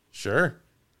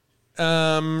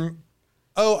 I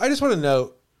just want to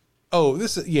know. Oh,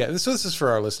 this is for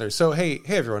our listeners. So hey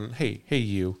everyone. Hey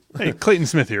you. Hey, Clayton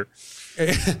Smith here.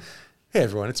 Hey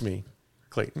everyone, it's me,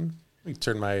 Clayton. Let me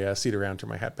turn my seat around, turn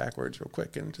my hat backwards real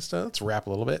quick, and just let's wrap a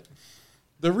little bit.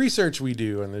 The research we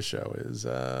do on this show is,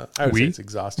 I would say it's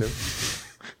exhaustive.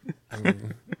 I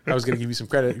mean, I was going to give you some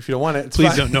credit. If you don't want it, it's Please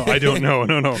fine. don't. No, I don't know.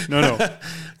 No.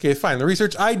 Okay, fine. The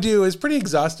research I do is pretty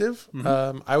exhaustive.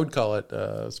 I would call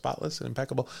it spotless and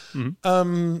impeccable.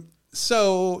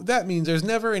 So that means there's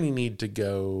never any need to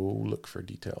go look for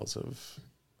details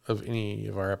of any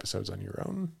of our episodes on your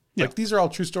own. Yeah. Like, these are all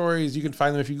true stories. You can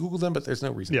find them if you Google them, but there's no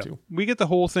reason to. We get the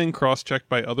whole thing cross-checked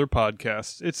by other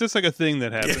podcasts. It's just like a thing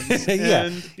that happens. Yeah.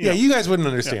 And, You guys wouldn't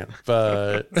understand,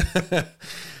 but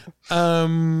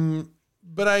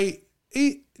but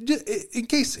in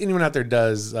case anyone out there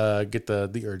does get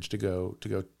the urge to go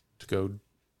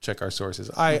check our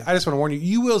sources, I just want to warn you,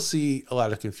 you will see a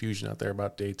lot of confusion out there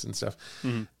about dates and stuff.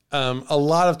 A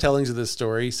lot of tellings of this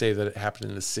story say that it happened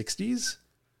in the 60s.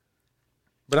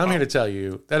 But I'm here to tell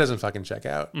you that doesn't fucking check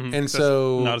out. And That's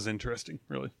so not as interesting,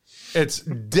 really. it's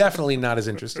definitely not as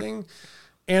interesting.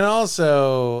 And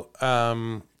also,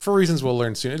 for reasons we'll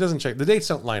learn soon, it doesn't check. The dates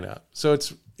don't line up. So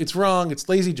it's wrong. It's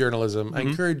lazy journalism. I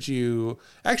encourage you,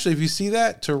 actually, if you see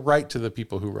that, to write to the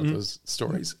people who wrote those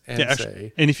stories and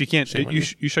say. And if you can't, shame on you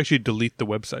should actually delete the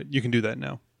website. You can do that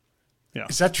now. Yeah.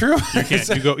 Is that true? You can't.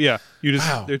 You go, you just,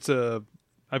 Wow.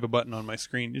 I have a button on my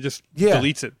screen. It just Yeah.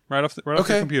 deletes it right off the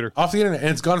computer. Off the internet,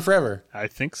 and it's gone forever. I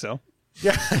think so.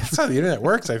 Yeah, that's how the internet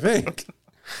works, I think.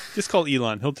 Just call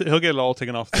Elon. He'll get it all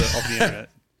taken off the internet.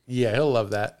 Yeah, he'll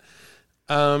love that.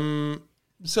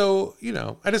 So,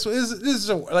 I just, this is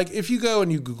like, if you go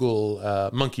and you Google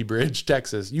Monkey Bridge,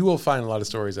 Texas, you will find a lot of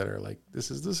stories that are like,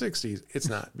 this is the 60s. It's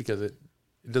not, because it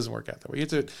doesn't work out that way.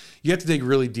 You have to dig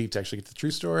really deep to actually get the true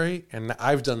story. And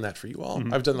I've done that for you all.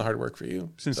 I've done the hard work for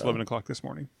you. Since 11 o'clock this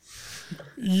morning.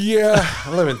 Yeah,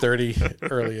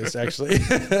 11:30 earliest, actually.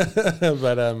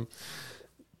 But,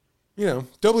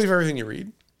 don't believe everything you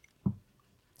read.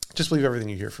 Just believe everything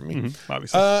you hear from me.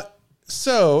 Obviously.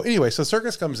 So anyway, so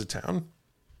circus comes to town.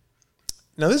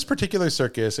 Now, this particular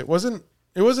circus, it wasn't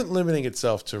limiting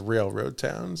itself to railroad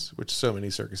towns, which so many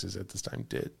circuses at this time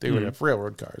did. They would have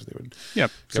railroad cars. They would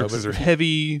circuses are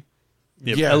heavy.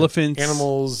 You have elephants,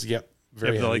 animals. Yep,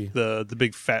 very heavy. Like the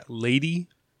big fat lady.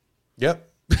 Yep,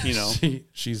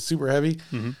 she's super heavy.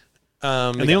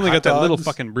 And they only got that little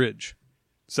fucking bridge.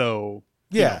 So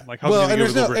yeah, like how's it go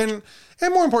over the bridge?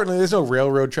 And more importantly, there's no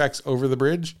railroad tracks over the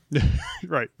bridge.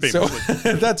 Right. So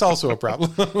that's also a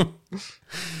problem.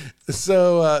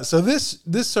 So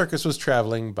this circus was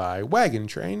traveling by wagon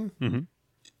train,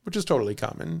 which is totally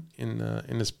common in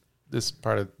this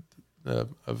part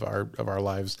of our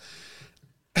lives.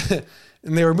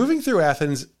 And they were moving through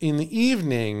Athens in the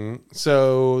evening,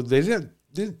 so they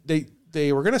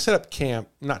were going to set up camp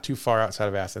not too far outside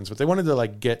of Athens, but they wanted to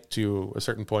like get to a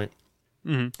certain point.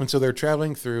 And so they're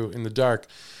traveling through in the dark.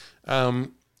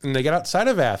 And they got outside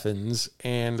of Athens,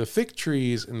 and the thick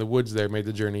trees in the woods there made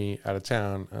the journey out of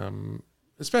town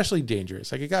especially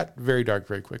dangerous. Like, it got very dark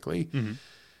very quickly.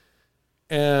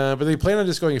 But they planned on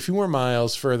just going a few more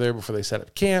miles further before they set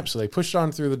up camp. So they pushed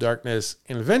on through the darkness,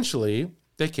 and eventually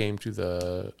they came to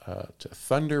the to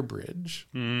Thunder Bridge.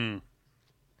 Now,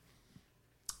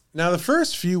 the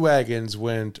first few wagons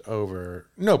went over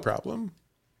no problem.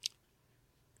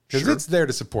 Because it's there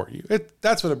to support you.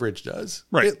 That's what a bridge does.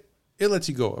 Right. It lets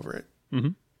you go over it.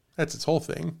 That's its whole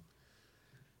thing.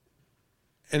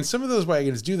 And some of those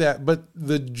wagons do that, but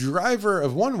the driver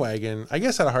of one wagon, I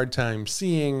guess, had a hard time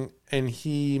seeing, and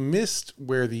he missed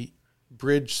where the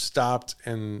bridge stopped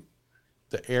and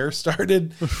the air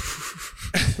started.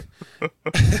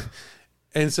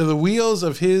 And so the wheels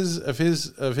of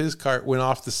his cart went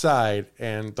off the side,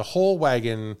 and the whole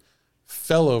wagon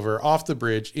fell over off the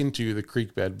bridge into the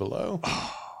creek bed below,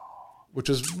 which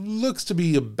looks to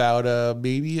be about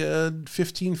maybe a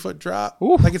 15-foot drop.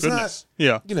 Ooh, like, it's goodness.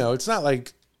 not, it's not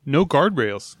like no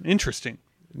guardrails. Interesting.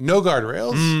 No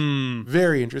guardrails.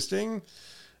 Very interesting.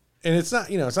 And it's not,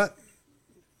 it's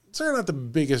certainly not the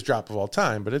biggest drop of all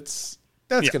time, but that's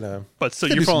gonna. But so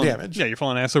you're falling damage. Yeah, you're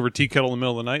falling ass over tea kettle in the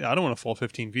middle of the night. I don't want to fall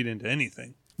 15 feet into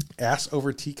anything. Ass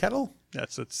over tea kettle?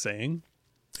 That's a saying.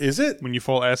 Is it? When you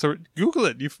fall ass over, Google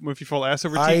it. If you fall ass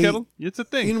over tea kettle, it's a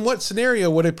thing. In what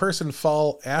scenario would a person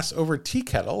fall ass over tea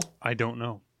kettle? I don't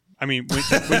know. I mean,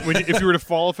 if you were to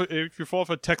fall if you fall off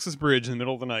a Texas bridge in the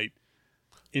middle of the night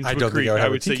into a creek, I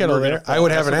would say kettle there. I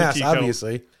would have an ass,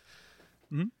 obviously.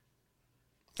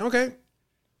 Okay.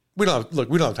 We don't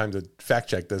have time to fact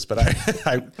check this, but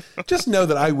I just know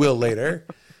that I will later.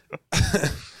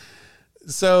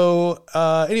 So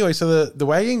anyway, so the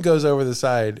wagon goes over the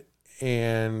side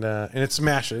and it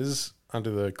smashes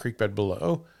onto the creek bed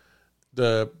below.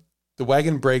 The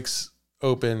wagon breaks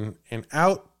open, and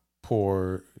out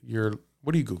pour your.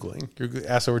 What are you Googling? Your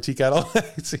ass over tea kettle?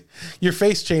 Your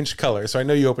face changed color, so I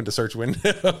know you opened a search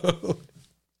window.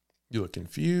 You look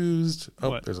confused. Oh,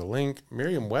 What? There's a link.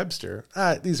 Merriam-Webster.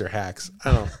 These are hacks.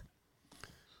 I don't.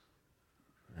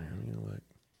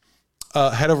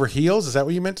 Head over heels. Is that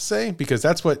what you meant to say? Because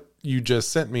that's what you just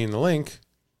sent me in the link.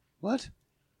 What?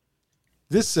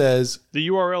 This says The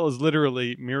URL is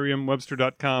literally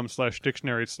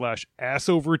merriam-webster.com/dictionary/ass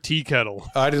over tea kettle.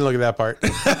 I didn't look at that part.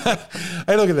 I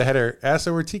didn't look at the header. Ass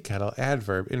over tea kettle,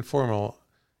 adverb, informal,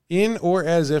 in or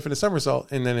as if in a somersault,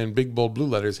 and then in big bold blue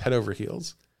letters, head over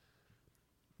heels.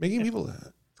 Making people.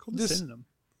 It's called a synonym.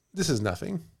 This is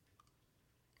nothing.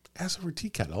 Ass over tea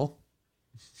kettle.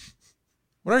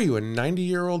 What are you, a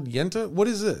 90-year-old Yenta? What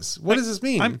is this? What does this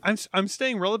mean? I'm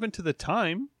staying relevant to the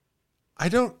time. I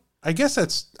guess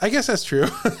that's true.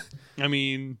 I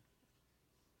mean,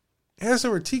 ass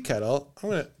over tea kettle.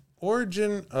 I'm gonna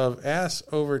origin of ass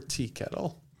over tea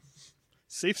kettle.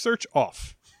 safe search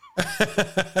off.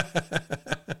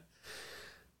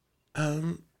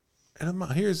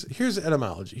 Here's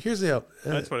etymology. Here's the.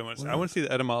 That's what I want to see. I want to see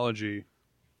the etymology.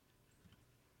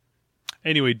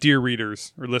 Anyway, dear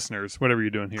readers or listeners, whatever you're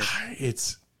doing here, I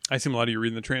assume a lot of you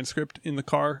reading the transcript in the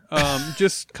car.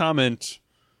 Just comment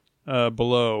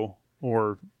below,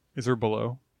 or is there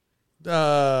below?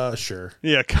 Sure.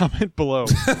 Yeah, comment below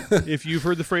if you've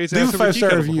heard the phrase. Leave a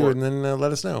 5-star review before. and then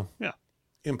let us know. Yeah,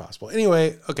 impossible.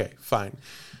 Anyway, okay, fine.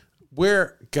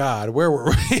 Where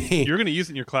were we? You're going to use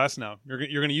it in your class now. You're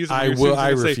going to use it. I will. I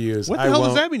refuse. What the hell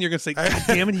does that mean? You're going to say, "God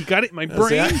damn it, he got it in my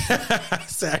brain."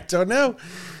 I don't know.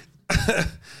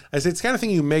 I say it's the kind of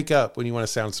thing you make up when you want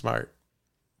to sound smart,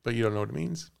 but you don't know what it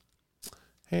means.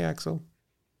 Hey, Axel.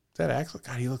 Is that Axel?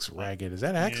 God, he looks ragged. Is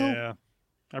that Axel? Yeah.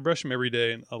 I brush him every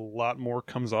day, and a lot more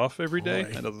comes off every day.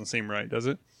 That doesn't seem right, does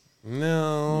it?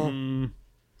 No.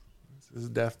 This is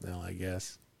death knell, I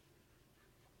guess.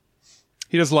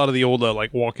 He does a lot of the old,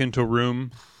 like, walk into a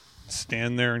room,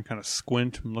 stand there, and kind of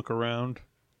squint and look around.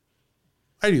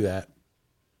 I do that.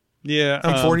 Yeah.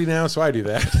 I'm 40 now, so I do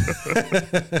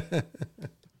that.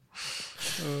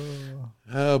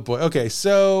 Oh, boy. Okay,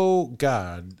 so,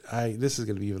 God, this is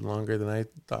going to be even longer than I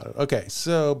thought. Okay,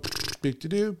 so, falls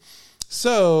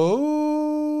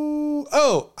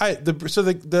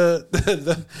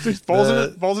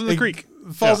into the creek.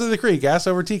 Falls into the creek, ass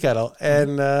over tea kettle,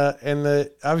 and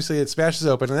obviously it smashes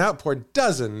open, and out pour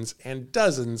dozens and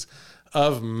dozens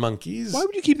of monkeys. Why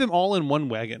would you keep them all in one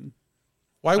wagon?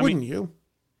 Why wouldn't you?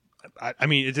 I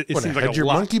mean, it seems like a your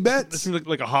lot. Monkey bets? It seems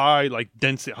like a high,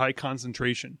 high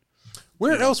concentration.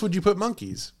 Where else would you put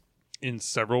monkeys? In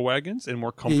several wagons, in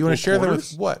more comfortable you want to share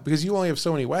quarters? them with what? Because you only have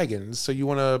so many wagons, so you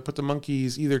want to put the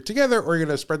monkeys either together, or you're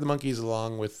going to spread the monkeys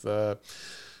along with.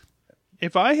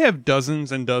 If I have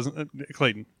dozens and dozens,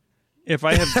 Clayton. If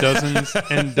I have dozens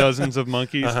and dozens of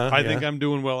monkeys, I think I'm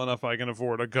doing well enough. I can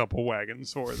afford a couple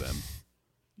wagons for them.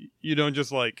 You don't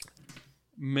just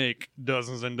make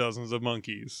dozens and dozens of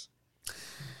monkeys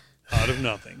out of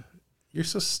nothing. You're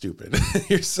so stupid.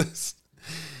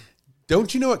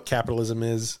 Don't you know what capitalism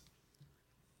is?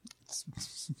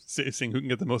 Seeing who can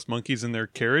get the most monkeys in their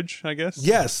carriage, I guess.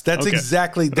 Yes, that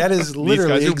is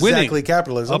literally exactly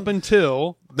capitalism. Up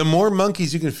until the more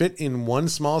monkeys you can fit in one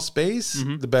small space,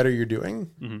 the better you're doing.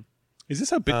 Mm-hmm. Is this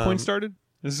how Bitcoin started?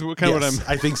 This is what I'm.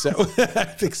 I think so. I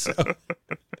think so.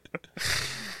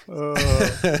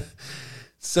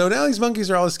 So now these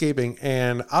monkeys are all escaping,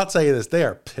 and I'll tell you this: they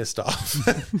are pissed off.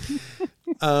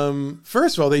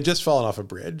 First of all, they just fallen off a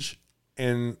bridge,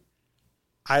 and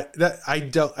I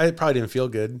probably didn't feel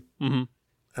good. Mm-hmm.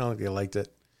 I don't think they liked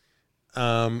it.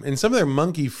 And some of their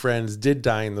monkey friends did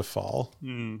die in the fall.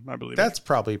 I believe that's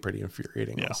probably pretty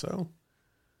infuriating. Yeah. Also,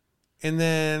 and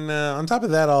then on top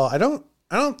of that, I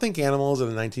don't think animals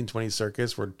in the 1920s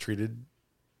circus were treated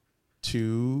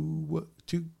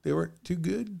they weren't too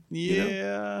good.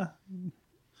 Yeah. You know?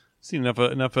 Seen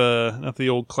enough of the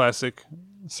old classic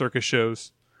circus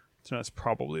shows. So that's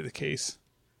probably the case.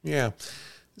 Yeah.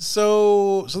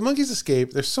 So the monkeys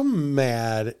escape. They're so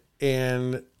mad,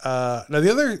 and now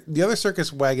the other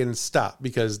circus wagons stop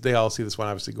because they all see this one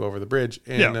obviously go over the bridge,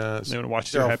 and they want to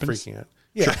watch they're it all happen. freaking out.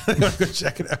 Yeah, they want to go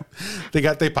check it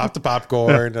out. They popped the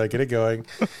popcorn, get it going.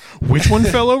 Which one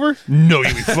fell over? No,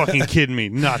 you be fucking kidding me.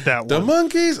 Not that one. The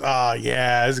monkeys? Oh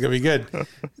yeah, this is gonna be good.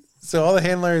 So all the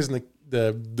handlers and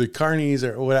the carnies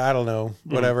or what, I don't know,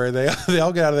 whatever, they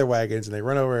all get out of their wagons and they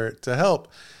run over to help.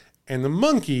 And the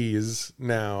monkeys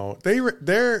now they're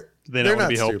don't want to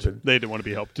be stupid. helped. They didn't want to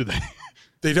be helped, do they?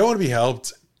 They don't want to be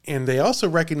helped, and they also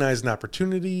recognize an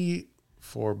opportunity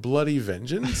for bloody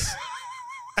vengeance.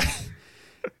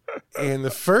 And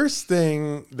the first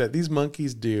thing that these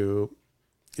monkeys do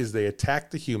is they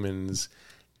attack the humans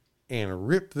and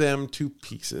rip them to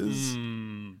pieces.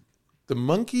 The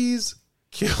monkeys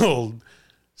killed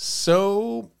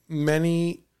so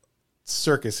many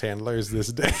circus handlers this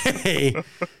day.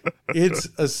 It's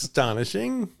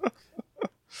astonishing.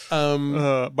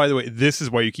 By the way, this is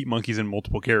why you keep monkeys in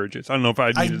multiple carriages. I don't know if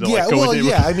I needed to yeah, go well, with it.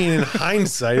 yeah. I mean, in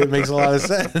hindsight, it makes a lot of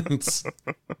sense.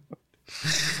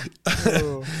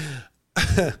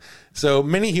 So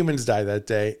many humans die that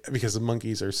day because the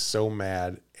monkeys are so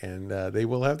mad, and they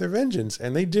will have their vengeance,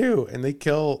 and they do, and they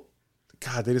kill.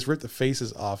 God, they just rip the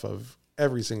faces off of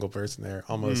every single person there,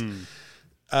 almost.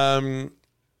 And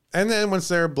then once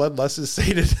their bloodlust is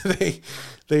sated,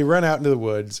 they run out into the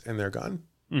woods and they're gone.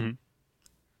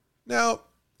 Now,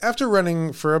 after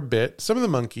running for a bit, some of the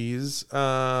monkeys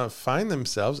find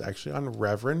themselves actually on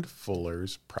Reverend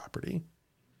Fuller's property.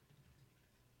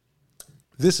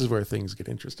 This is where things get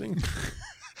interesting.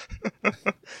 A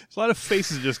lot of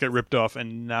faces just get ripped off,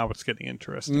 and now it's getting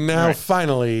interesting. Now,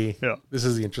 finally, Yeah. This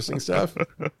is the interesting stuff.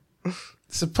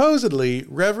 Supposedly,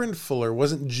 Reverend Fuller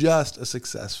wasn't just a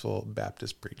successful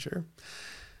Baptist preacher.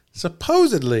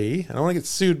 Supposedly, I don't want to get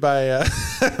sued by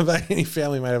by any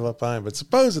family might have left behind, but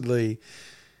supposedly,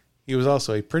 he was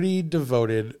also a pretty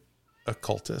devoted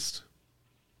occultist.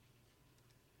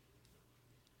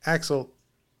 Axel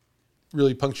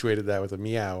really punctuated that with a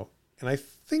meow, and I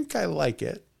think I like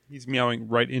it. He's meowing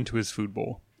right into his food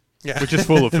bowl, Yeah. which is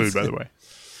full of food, by the way.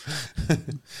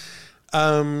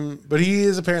 But he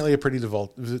is apparently a pretty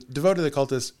devoted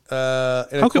occultist.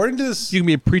 And according to this, You can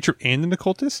be a preacher and an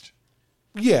occultist?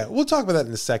 yeah, we'll talk about that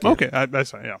in a second. Okay,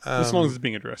 that's fine, yeah. As long as it's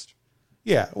being addressed.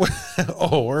 Yeah.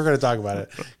 Oh, we're going to talk about it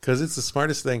because it's the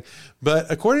smartest thing. But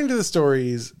according to the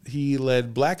stories, he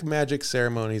led black magic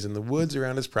ceremonies in the woods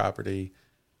around his property.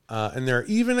 And there are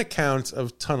even accounts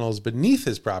of tunnels beneath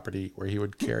his property where he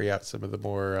would carry out some of the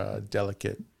more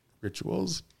delicate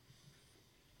rituals.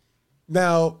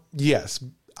 Now, yes,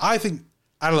 I don't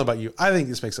know about you. I think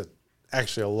this makes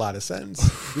actually a lot of sense.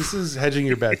 This is hedging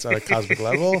your bets on a cosmic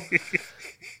level.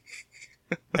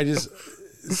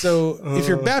 If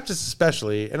you're Baptist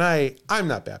especially, and I'm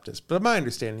not Baptist, but my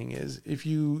understanding is if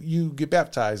you get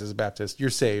baptized as a Baptist, you're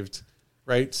saved,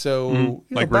 right? So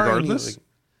regardless?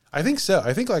 I think so.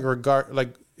 I think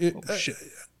Shit.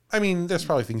 I mean, there's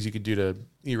probably things you could do to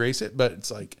erase it, but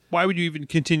it's like, Why would you even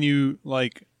continue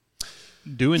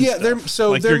doing yeah,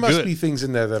 stuff? there must be things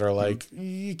in there that are like,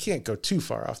 you can't go too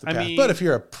far off the path. mean, but if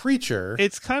you're a preacher,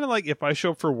 It's kind of like if I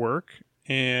show up for work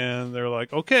and they're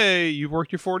like, okay, you've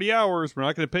worked your 40 hours. We're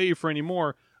not going to pay you for any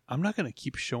more. I'm not going to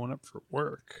keep showing up for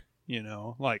work.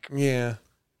 yeah.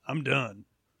 I'm done.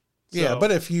 Yeah, So-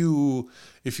 but if you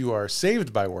are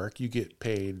saved by work, you get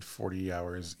paid 40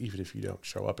 hours even if you don't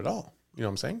show up at all. You know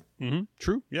what I'm saying? Mm-hmm.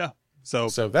 True. Yeah. So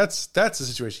that's the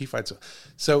situation he fights.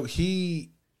 So he's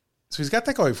got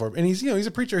that going for him, and he's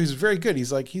a preacher who's very good.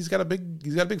 He's got a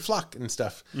big flock and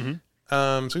stuff.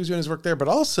 So he's doing his work there, but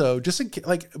also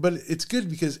but it's good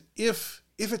because if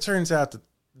it turns out that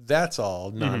that's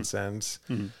all nonsense,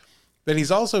 then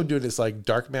he's also doing this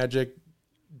dark magic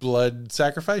blood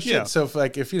sacrifice shit. Yeah. So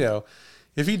if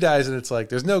he dies and it's like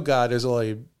there's no God, there's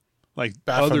only other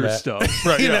Baphomet. stuff,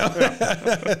 right?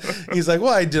 Yeah. He's like,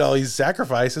 well, I did all these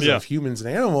sacrifices of humans and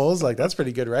animals. That's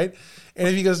pretty good, right? And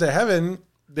if he goes to heaven,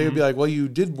 they would be like, well, you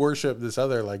did worship this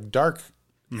other dark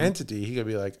entity. He could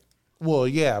be like, well,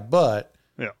 yeah, but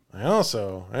I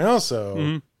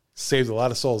also saved a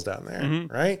lot of souls down there,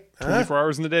 right? 24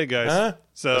 hours in the day, guys.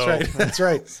 So That's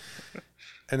right.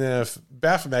 And then if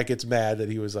Baphomet gets mad that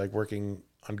he was working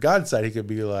on God's side, he could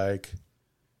be like,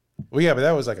 well, yeah, but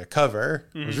that was a cover.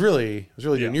 It was really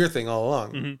doing your thing all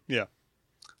along. Yeah.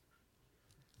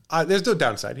 There's no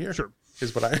downside here. Sure.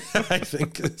 Is what I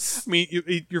think. I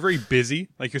mean, you're very busy.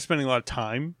 You're spending a lot of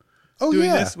time doing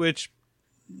this, which,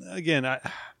 again,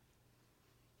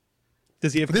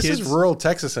 does he have This kids? is rural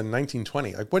Texas in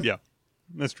 1920. What? Yeah.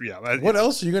 That's true. Yeah. What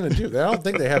else are you going to do? I don't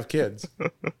think they have kids.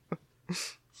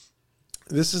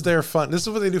 This is their fun. This is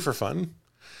what they do for fun.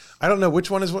 I don't know which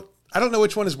one is what. I don't know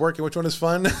which one is work and which one is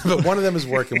fun, but one of them is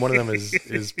work and one of them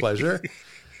is pleasure.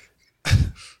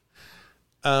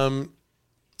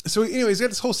 So anyway, he's got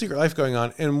this whole secret life going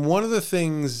on, and one of the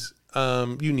things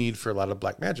you need for a lot of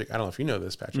black magic, I don't know if you know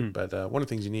this, Patrick, but one of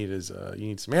the things you need is you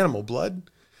need some animal blood.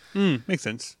 Makes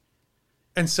sense.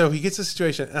 And so he gets a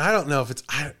situation, and I don't know if it's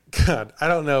I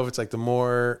don't know if it's the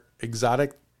more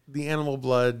exotic the animal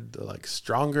blood, the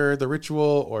stronger the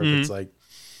ritual, or if it's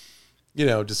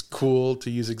just cool to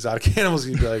use exotic animals.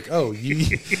 You'd be like, oh,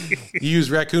 you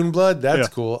use raccoon blood? That's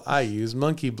cool. I use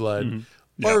monkey blood.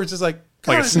 Or it's just like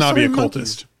a snobby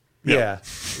occultist. Yeah,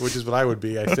 which is what I would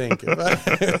be, I think.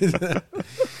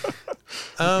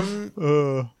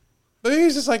 But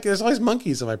he's just like, there's always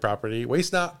monkeys on my property.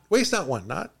 Waste not, want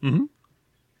not. Mm-hmm.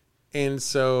 And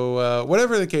so,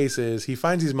 whatever the case is, he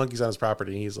finds these monkeys on his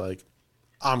property. And he's like,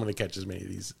 I'm going to catch as many of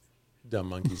these dumb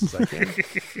monkeys as I can.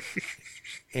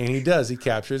 And he does. He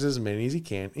captures as many as he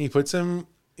can. And he puts them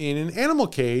in an animal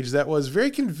cage that was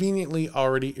very conveniently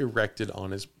already erected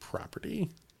on his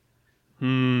property.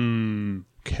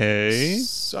 Okay.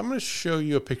 So I'm going to show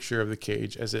you a picture of the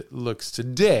cage as it looks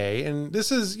today. And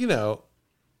this is,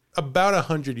 about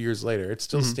 100 years later. It's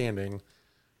still standing.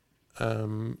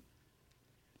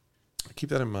 Keep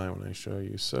that in mind when I show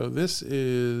you. So this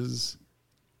is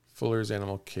Fuller's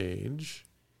animal cage.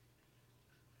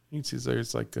 You can see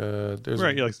there's like there's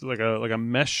right, like a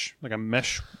mesh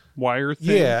wire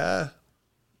thing.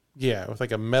 Yeah, with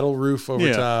like a metal roof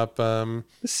over top.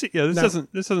 This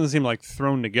doesn't seem like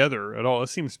thrown together at all. It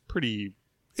seems pretty.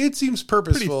 It seems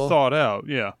purposeful, pretty thought out.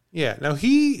 Yeah. Yeah. Now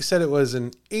he said it was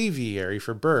an aviary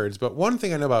for birds, but one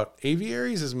thing I know about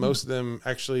aviaries is most of them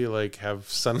actually like have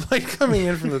sunlight coming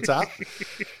in from the top.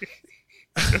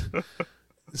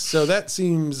 So that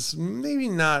seems maybe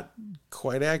not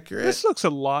quite accurate. This looks a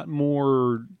lot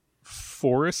more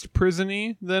forest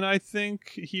prison-y than I think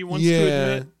he wants to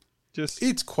admit.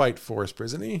 It's quite forest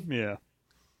prison-y. Yeah.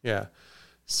 Yeah.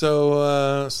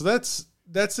 So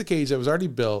that's the cage that was already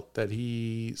built that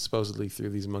he supposedly threw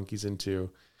these monkeys into.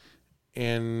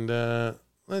 And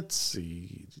let's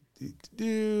see.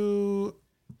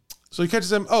 So he catches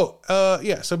them.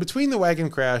 So between the wagon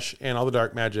crash and all the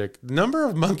dark magic, the number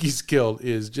of monkeys killed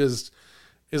is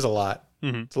a lot.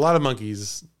 Mm-hmm. It's a lot of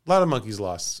monkeys. A lot of monkeys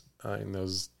lost in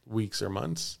those weeks or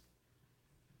months.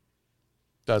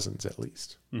 Dozens at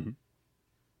least. Mm-hmm.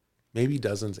 Maybe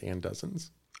dozens and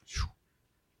dozens.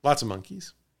 Lots of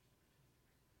monkeys.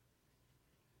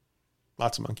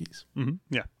 Lots of monkeys. Mm-hmm.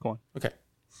 Yeah, go on. Okay.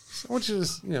 So I want you to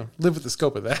just, live with the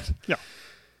scope of that. Yeah.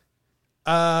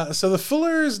 So the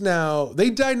Fullers they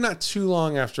died not too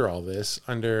long after all this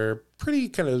under pretty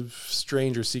kind of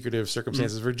strange or secretive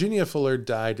circumstances. Mm-hmm. Virginia Fuller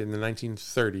died in the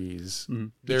 1930s. Mm-hmm.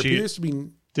 There appears to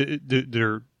be... Did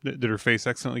her face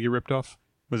accidentally get ripped off?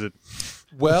 Was it...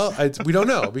 Well, we don't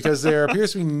know because there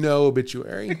appears to be no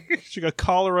obituary. She got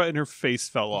cholera and her face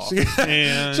fell off. She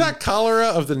got cholera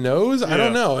of the nose? Yeah. I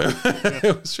don't know.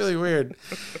 It was really weird.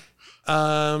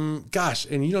 Gosh,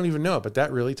 and you don't even know it, but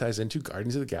that really ties into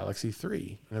Guardians of the Galaxy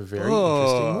 3 in a very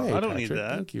interesting way. I don't Patrick. need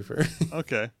that. Thank you for...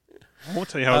 Okay. I won't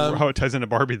tell you how it ties into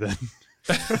Barbie then.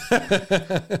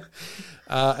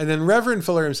 And then Reverend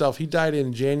Fuller himself, he died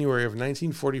in January of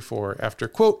 1944 after,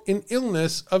 quote, an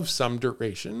illness of some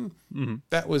duration. Mm-hmm.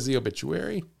 That was the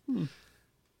obituary.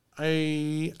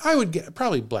 I would get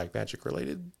probably black magic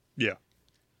related. Yeah.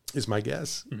 Is my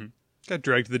guess. Mm-hmm. Got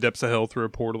dragged to the depths of hell through a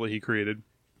portal that he created.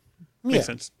 Makes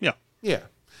sense. Yeah. Yeah.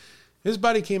 His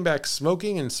body came back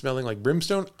smoking and smelling like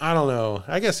brimstone. I don't know.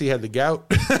 I guess he had the gout.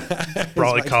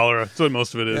 Probably cholera. That's what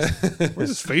most of it is. Where's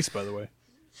his face, by the way?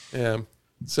 Yeah.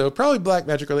 So probably black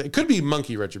magic related. It could be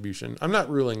monkey retribution. I'm not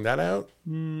ruling that out.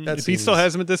 If he still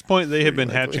has them at this point, they have been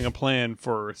hatching a plan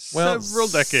for several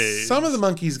decades. Some of the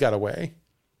monkeys got away.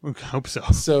 I hope so.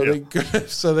 So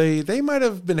they might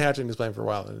have been hatching this plan for a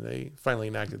while, and they finally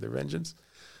enacted their vengeance.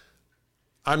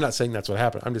 I'm not saying that's what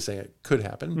happened. I'm just saying it could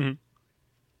happen.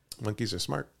 Mm-hmm. Monkeys are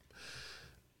smart.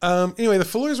 Anyway, the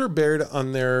Fullers were buried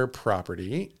on their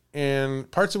property, and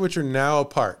parts of which are now a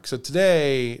park. So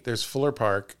today there's Fuller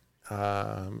Park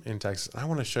in Texas. I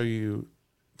want to show you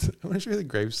the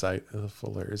gravesite of the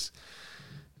Fullers,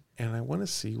 and I want to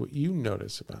see what you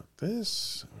notice about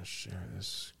this. I'm going to share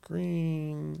this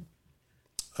screen.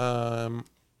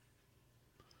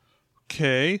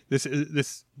 Okay,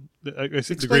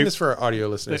 Explain this for our audio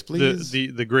listeners, please.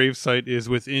 The gravesite is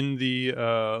within the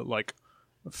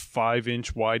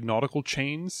 5-inch wide nautical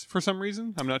chains for some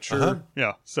reason. I'm not sure. Uh-huh.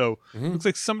 Yeah, so looks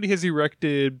like somebody has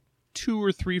erected 2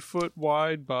 or 3 foot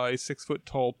wide by 6 foot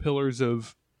tall pillars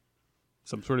of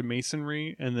some sort of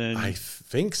masonry, and then I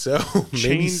think so.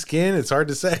 Maybe skin. It's hard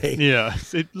to say. Yeah,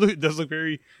 it does look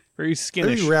very, very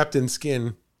skinnish. Very wrapped in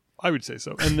skin. I would say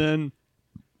so. And then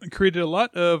created a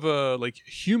lot of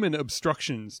human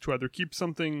obstructions to either keep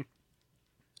something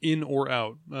in or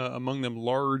out. Among them,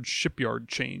 large shipyard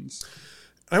chains.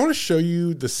 I want to show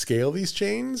you the scale of these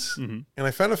chains, and I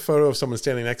found a photo of someone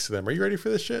standing next to them. Are you ready for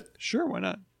this shit? Sure, why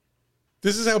not?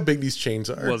 This is how big these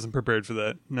chains are. Wasn't prepared for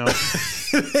that. No.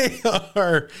 They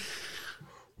are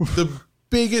the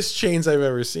biggest chains I've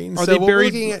ever seen. Are they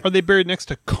buried next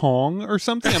to Kong or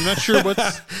something? I'm not sure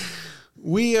what's...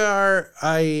 We are.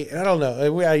 I don't know.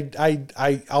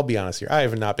 I'll be honest here. I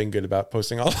have not been good about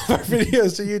posting all of our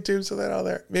videos to YouTube, so they're all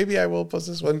there. Maybe I will post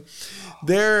this one.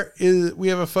 We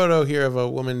have a photo here of a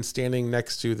woman standing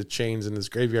next to the chains in this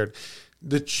graveyard.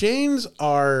 The chains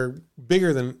are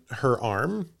bigger than her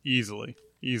arm. Easily.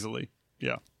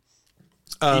 Yeah.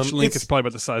 Each link is probably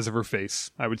about the size of her face,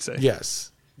 I would say.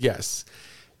 Yes.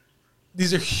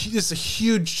 This is a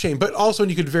huge chain, but also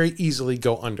you could very easily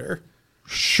go under.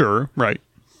 Sure, right.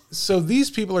 So these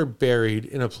people are buried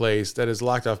in a place that is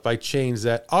locked off by chains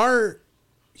that are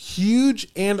huge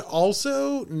and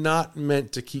also not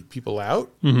meant to keep people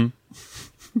out. Mm-hmm.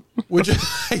 Which I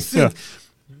think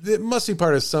it must be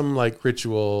part of some like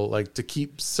ritual, like to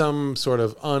keep some sort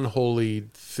of unholy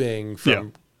thing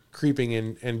from creeping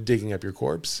in and digging up your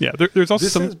corpse. Yeah, there's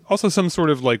also some sort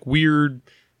of like weird,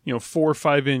 4 or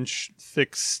 5 inch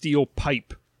thick steel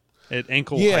pipe at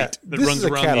ankle height that runs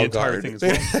around the entire thing as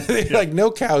well. Like, no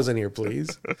cows in here,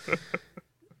 please.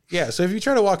 Yeah, so if you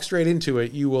try to walk straight into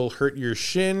it, you will hurt your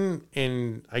shin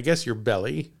and I guess your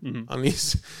belly on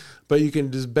these. But you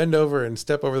can just bend over and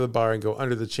step over the bar and go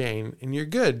under the chain, and you're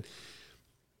good.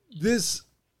 This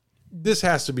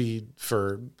has to be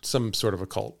for some sort of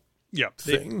occult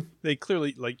thing. They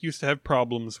clearly used to have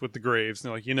problems with the graves. And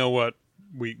they're like, you know what?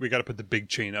 We got to put the big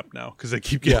chain up now because they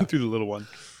keep getting through the little one.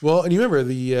 Well, and you remember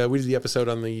we did the episode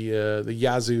on the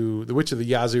Yazoo, the witch of the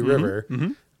Yazoo River,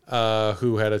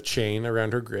 who had a chain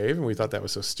around her grave, and we thought that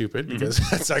was so stupid because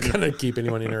that's not going to keep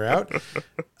anyone in or out.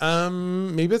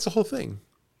 Maybe it's a whole thing.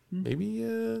 Maybe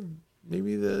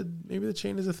the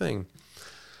chain is a thing.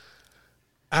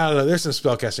 I don't know. There's some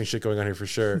spellcasting shit going on here for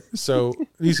sure. So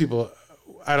these people,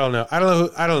 I don't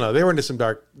know. They were into some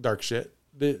dark shit.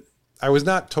 I was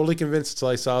not totally convinced until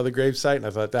I saw the gravesite, and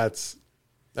I thought, that's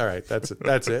all right. That's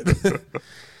it.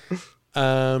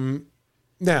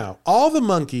 Now, all the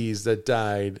monkeys that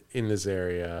died in this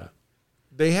area,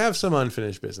 they have some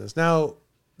unfinished business. Now,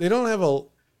 they don't have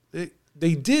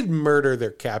they did murder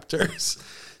their captors,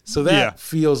 so that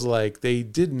feels like they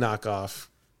did knock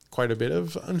off quite a bit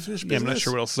of unfinished business. Yeah, I'm not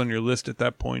sure what else is on your list at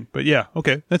that point, but yeah,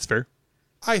 okay, that's fair.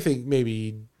 I think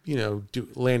maybe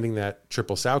landing that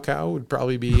triple sow cow would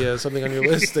probably be something on your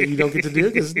list that you don't get to do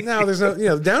because now there's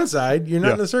no downside. You're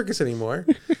not in the circus anymore.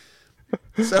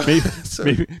 So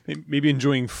maybe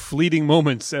enjoying fleeting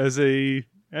moments as a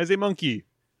monkey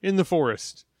in the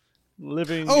forest,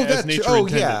 living as nature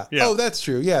intended. Oh, that's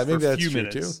true. Yeah, maybe that's true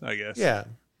minutes, too. I guess.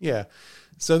 Yeah.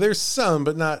 So there's some,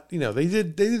 but not. They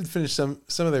did finish some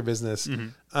of their business.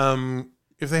 Mm-hmm.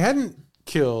 If they hadn't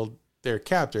killed their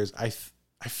captors, I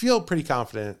feel pretty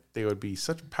confident they would be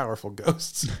such powerful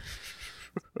ghosts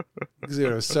because they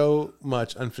would have so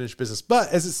much unfinished business. But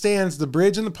as it stands, the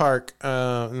bridge in the park,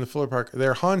 in the Fuller Park,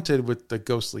 they're haunted with the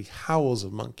ghostly howls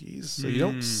of monkeys. So you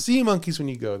don't see monkeys when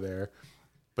you go there,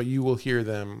 but you will hear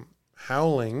them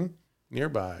howling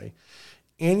nearby,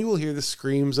 and you will hear the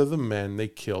screams of the men they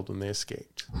killed when they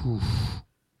escaped. Now,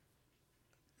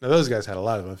 those guys had a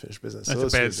lot of unfinished business.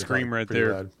 That's a bad scream right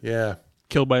there. Loud. Yeah.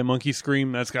 Killed by a monkey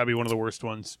scream, that's got to be one of the worst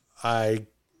ones. I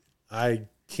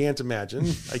can't imagine.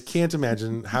 I can't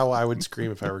imagine how I would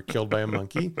scream if I were killed by a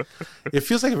monkey. It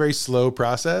feels like a very slow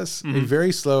process, a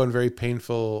very slow and very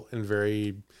painful and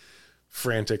very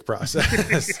frantic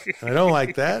process. And I don't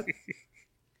like that.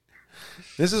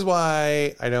 This is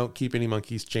why I don't keep any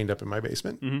monkeys chained up in my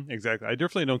basement. Mm-hmm, exactly. I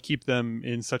definitely don't keep them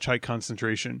in such high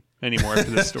concentration anymore after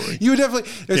this story. You would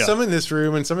definitely... There's some in this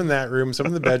room and some in that room, some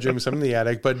in the bedroom, some in the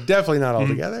attic, but definitely not all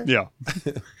together. Yeah.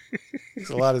 Makes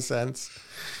a lot of sense.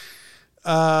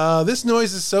 This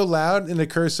noise is so loud and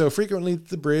occurs so frequently that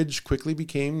the bridge quickly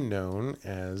became known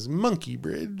as Monkey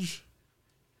Bridge.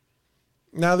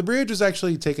 Now, the bridge was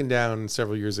actually taken down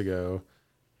several years ago.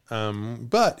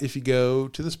 But if you go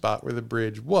to the spot where the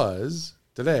bridge was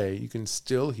today, you can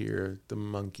still hear the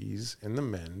monkeys and the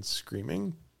men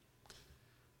screaming.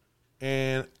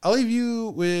 And I'll leave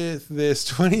you with this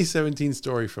 2017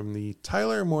 story from the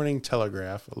Tyler Morning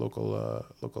Telegraph, a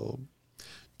local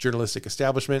journalistic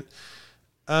establishment.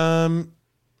 And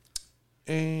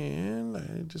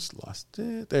I just lost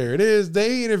it. There it is.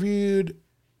 They interviewed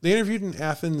an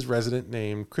Athens resident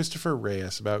named Christopher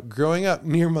Reyes about growing up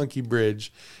near Monkey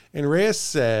Bridge. And Reyes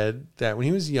said that when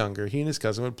he was younger, he and his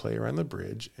cousin would play around the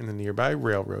bridge and the nearby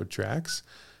railroad tracks.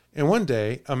 And one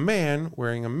day, a man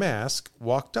wearing a mask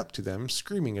walked up to them,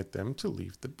 screaming at them to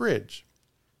leave the bridge.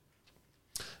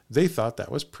 They thought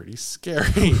that was pretty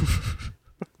scary.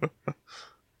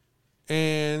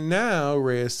 And now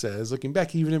Reyes says, looking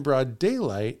back, even in broad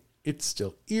daylight, It's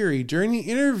still eerie. During the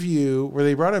interview, where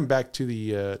they brought him back to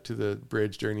the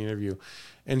bridge during the interview,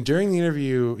 and during the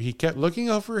interview, he kept looking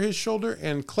over his shoulder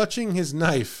and clutching his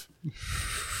knife.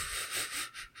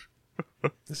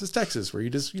 This is Texas, where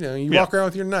you just, you walk around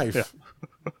with your knife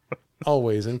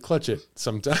always and clutch it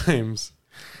sometimes.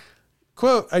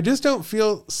 Quote, I just don't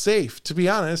feel safe, to be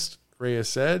honest, Reyes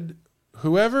said.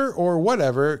 Whoever or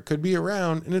whatever could be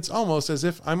around, and it's almost as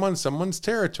if I'm on someone's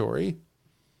territory.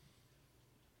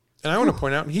 And I want to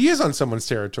point out, he is on someone's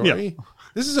territory. Yeah.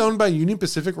 This is owned by Union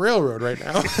Pacific Railroad right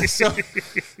now. So,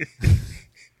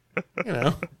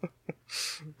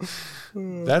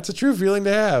 that's a true feeling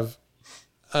to have.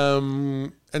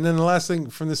 And then the last thing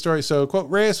from the story. So, quote,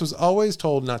 Reyes was always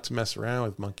told not to mess around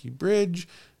with Monkey Bridge.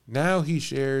 Now he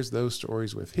shares those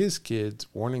stories with his kids,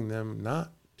 warning them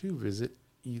not to visit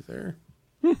either.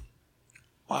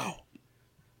 Wow.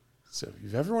 So if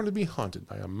you've ever wanted to be haunted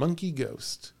by a monkey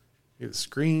ghost, hear the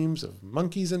screams of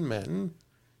monkeys and men,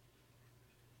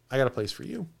 I got a place for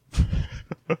you.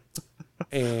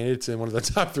 And it's in one of the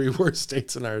top 3 worst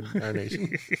states in our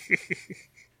nation.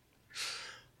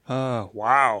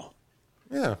 Wow.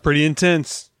 Yeah. Pretty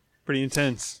intense.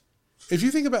 If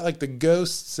you think about like the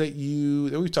ghosts that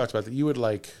we've talked about that you would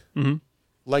like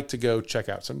to go check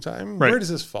out sometime, where does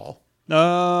this fall?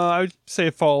 I would say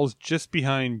it falls just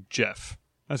behind Jeff.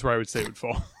 That's where I would say it would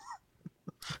fall.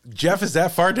 Jeff is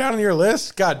that far down on your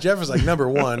list? God, Jeff is like number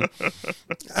 1.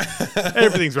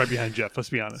 Everything's right behind Jeff, let's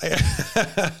be honest.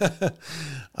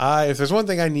 If there's one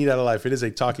thing I need out of life, it is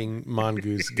a talking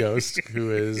mongoose ghost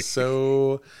who is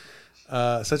so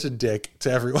such a dick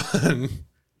to everyone.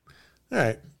 All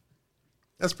right.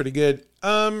 That's pretty good.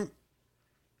 And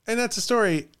that's the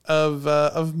story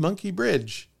of Monkey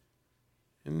Bridge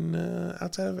in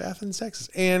outside of Athens, Texas.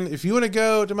 And if you want to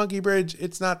go to Monkey Bridge,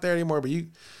 it's not there anymore, but you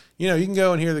can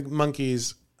go and hear the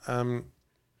monkeys. I don't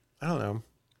know.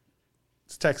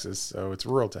 It's Texas, so it's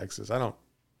rural Texas. I'm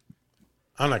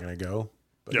not going to go,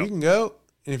 but you can go.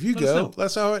 And if you go, let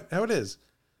us know how it is.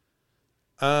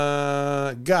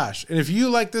 Gosh. And if you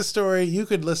like this story, you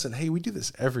could listen. Hey, we do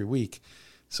this every week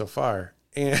so far.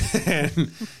 And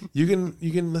you can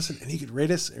listen and you could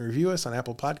rate us and review us on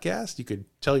Apple Podcasts. You could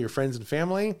tell your friends and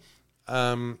family.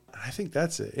 I think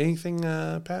that's it. Anything,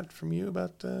 Pat, from you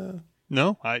about?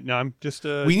 No, I'm just.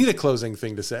 We need a closing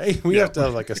thing to say. We have to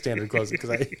have like a standard closing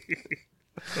because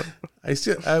I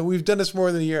still we've done this for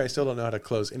more than a year. I still don't know how to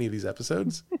close any of these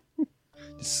episodes.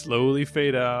 Just slowly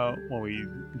fade out while we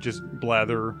just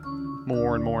blather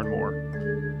more and more and more.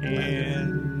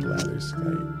 And blather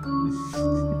Skype.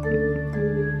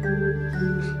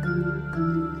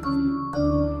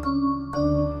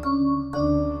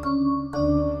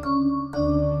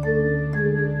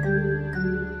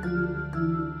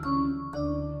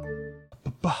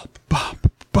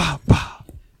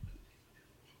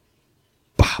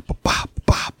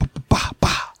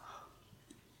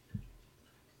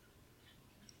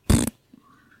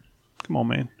 Come on,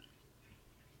 man.